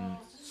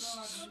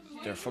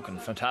fucking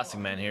fantastic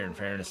men here, in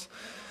fairness.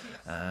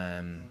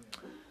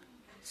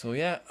 So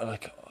yeah,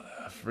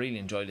 I've really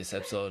enjoyed this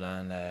episode.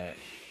 And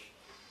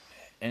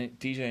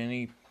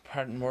any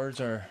parting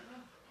words or?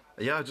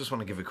 Yeah, I just want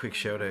to give a quick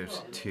shout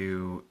out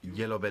to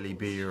Yellow Belly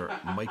Beer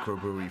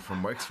Microbrewery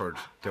from Wexford.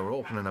 They're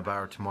opening a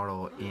bar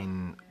tomorrow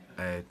in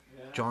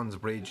John's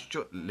Bridge,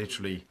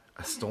 literally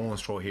a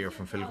stone's throw here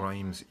from Phil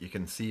Grimes. You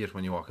can see it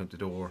when you walk out the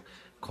door,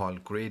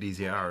 called Grady's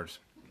Yard.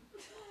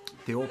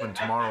 They open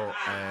tomorrow.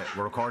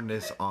 We're recording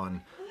this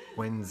on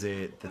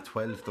Wednesday the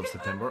 12th of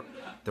September.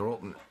 They're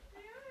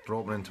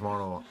opening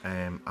tomorrow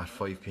at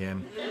 5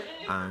 p.m.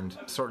 and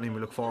certainly we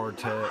look forward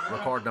to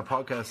recording a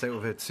podcast out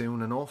of it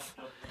soon enough.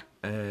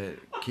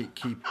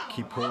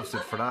 Keep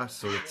posted for that.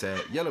 So it's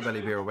Yellow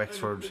Belly Beer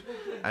Wexford.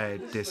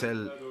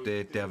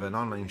 They have an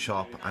online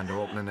shop and they're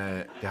opening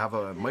they have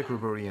a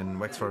microbrewery in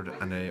Wexford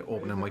and they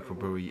open a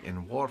microbrewery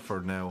in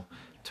Waterford now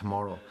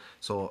tomorrow.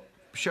 So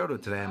shout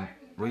out to them.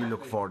 Really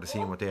look forward to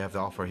seeing what they have to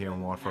offer here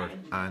in Waterford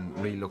and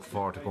really look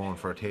forward to going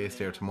for a taste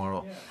there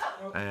tomorrow.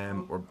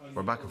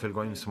 We're back in Phil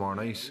Grimes tomorrow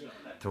night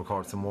to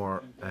record some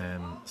more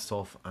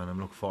stuff, and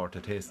I'm looking forward to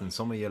tasting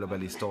some of Yellow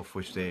Belly stuff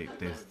which they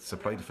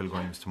supply to Phil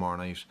Grimes tomorrow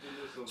night.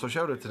 So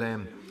shout out to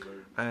them.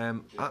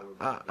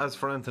 As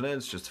for anything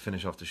else, just to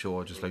finish off the show,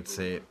 I'd just like to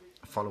say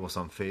follow us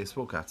on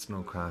Facebook at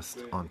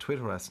Snugcast, on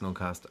Twitter at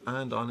Snugcast,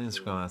 and on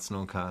Instagram at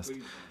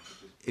Snugcast.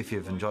 If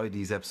you've enjoyed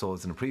these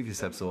episodes and the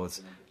previous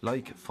episodes,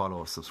 like,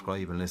 follow,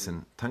 subscribe and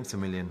listen. Thanks a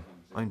million.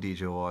 I'm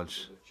DJ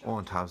Walsh.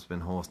 Owen Tabb's been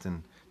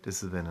hosting.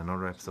 This has been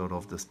another episode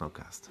of the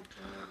Snugcast.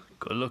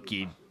 Good luck,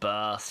 you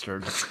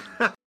bastards.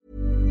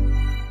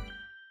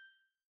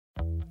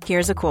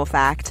 Here's a cool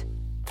fact.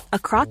 A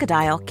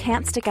crocodile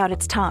can't stick out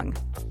its tongue.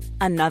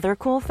 Another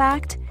cool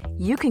fact,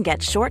 you can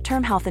get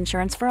short-term health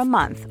insurance for a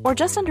month or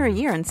just under a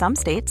year in some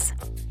states.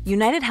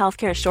 United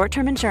Healthcare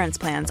short-term insurance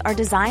plans are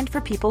designed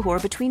for people who are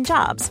between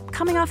jobs,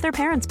 coming off their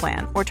parents'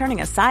 plan, or turning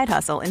a side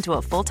hustle into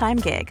a full-time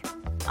gig.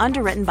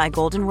 Underwritten by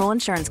Golden Rule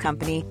Insurance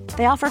Company,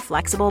 they offer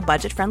flexible,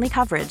 budget-friendly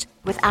coverage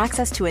with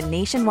access to a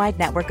nationwide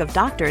network of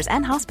doctors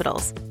and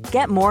hospitals.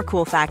 Get more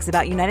cool facts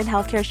about United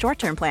Healthcare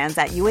short-term plans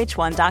at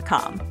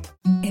uh1.com.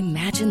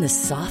 Imagine the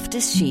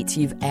softest sheets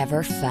you've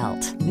ever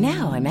felt.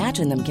 Now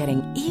imagine them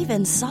getting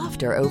even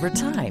softer over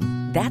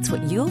time. That's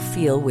what you'll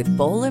feel with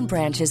Boll &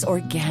 Branch's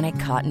organic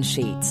cotton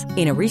sheets.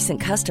 In a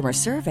recent customer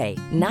survey,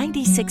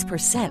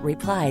 96%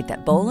 replied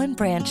that Boll &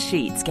 Branch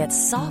sheets get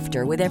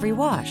softer with every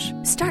wash.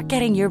 Start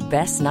getting your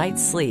best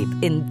night's sleep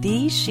in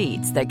these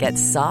sheets that get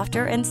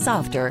softer and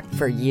softer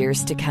for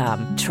years to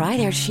come. Try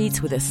their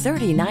sheets with a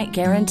 30-night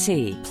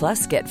guarantee.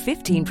 Plus, get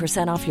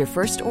 15% off your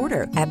first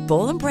order at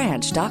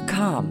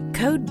bollandbranch.com.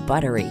 Code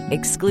BUTTERY.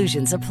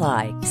 Exclusions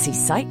apply. See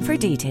site for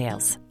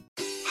details.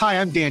 Hi,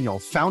 I'm Daniel,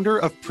 founder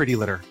of Pretty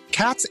Litter.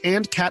 Cats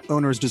and cat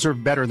owners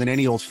deserve better than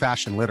any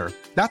old-fashioned litter.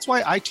 That's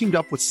why I teamed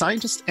up with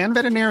scientists and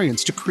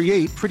veterinarians to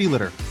create Pretty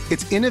Litter.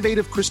 Its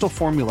innovative crystal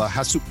formula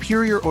has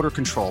superior odor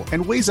control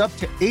and weighs up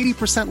to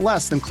 80%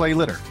 less than clay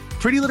litter.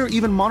 Pretty Litter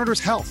even monitors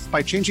health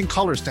by changing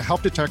colors to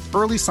help detect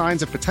early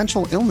signs of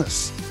potential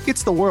illness.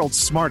 It's the world's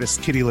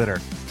smartest kitty litter.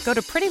 Go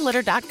to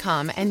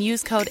prettylitter.com and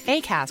use code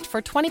ACAST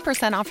for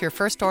 20% off your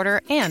first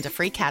order and a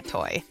free cat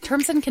toy.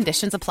 Terms and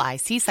conditions apply.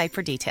 See site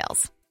for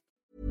details.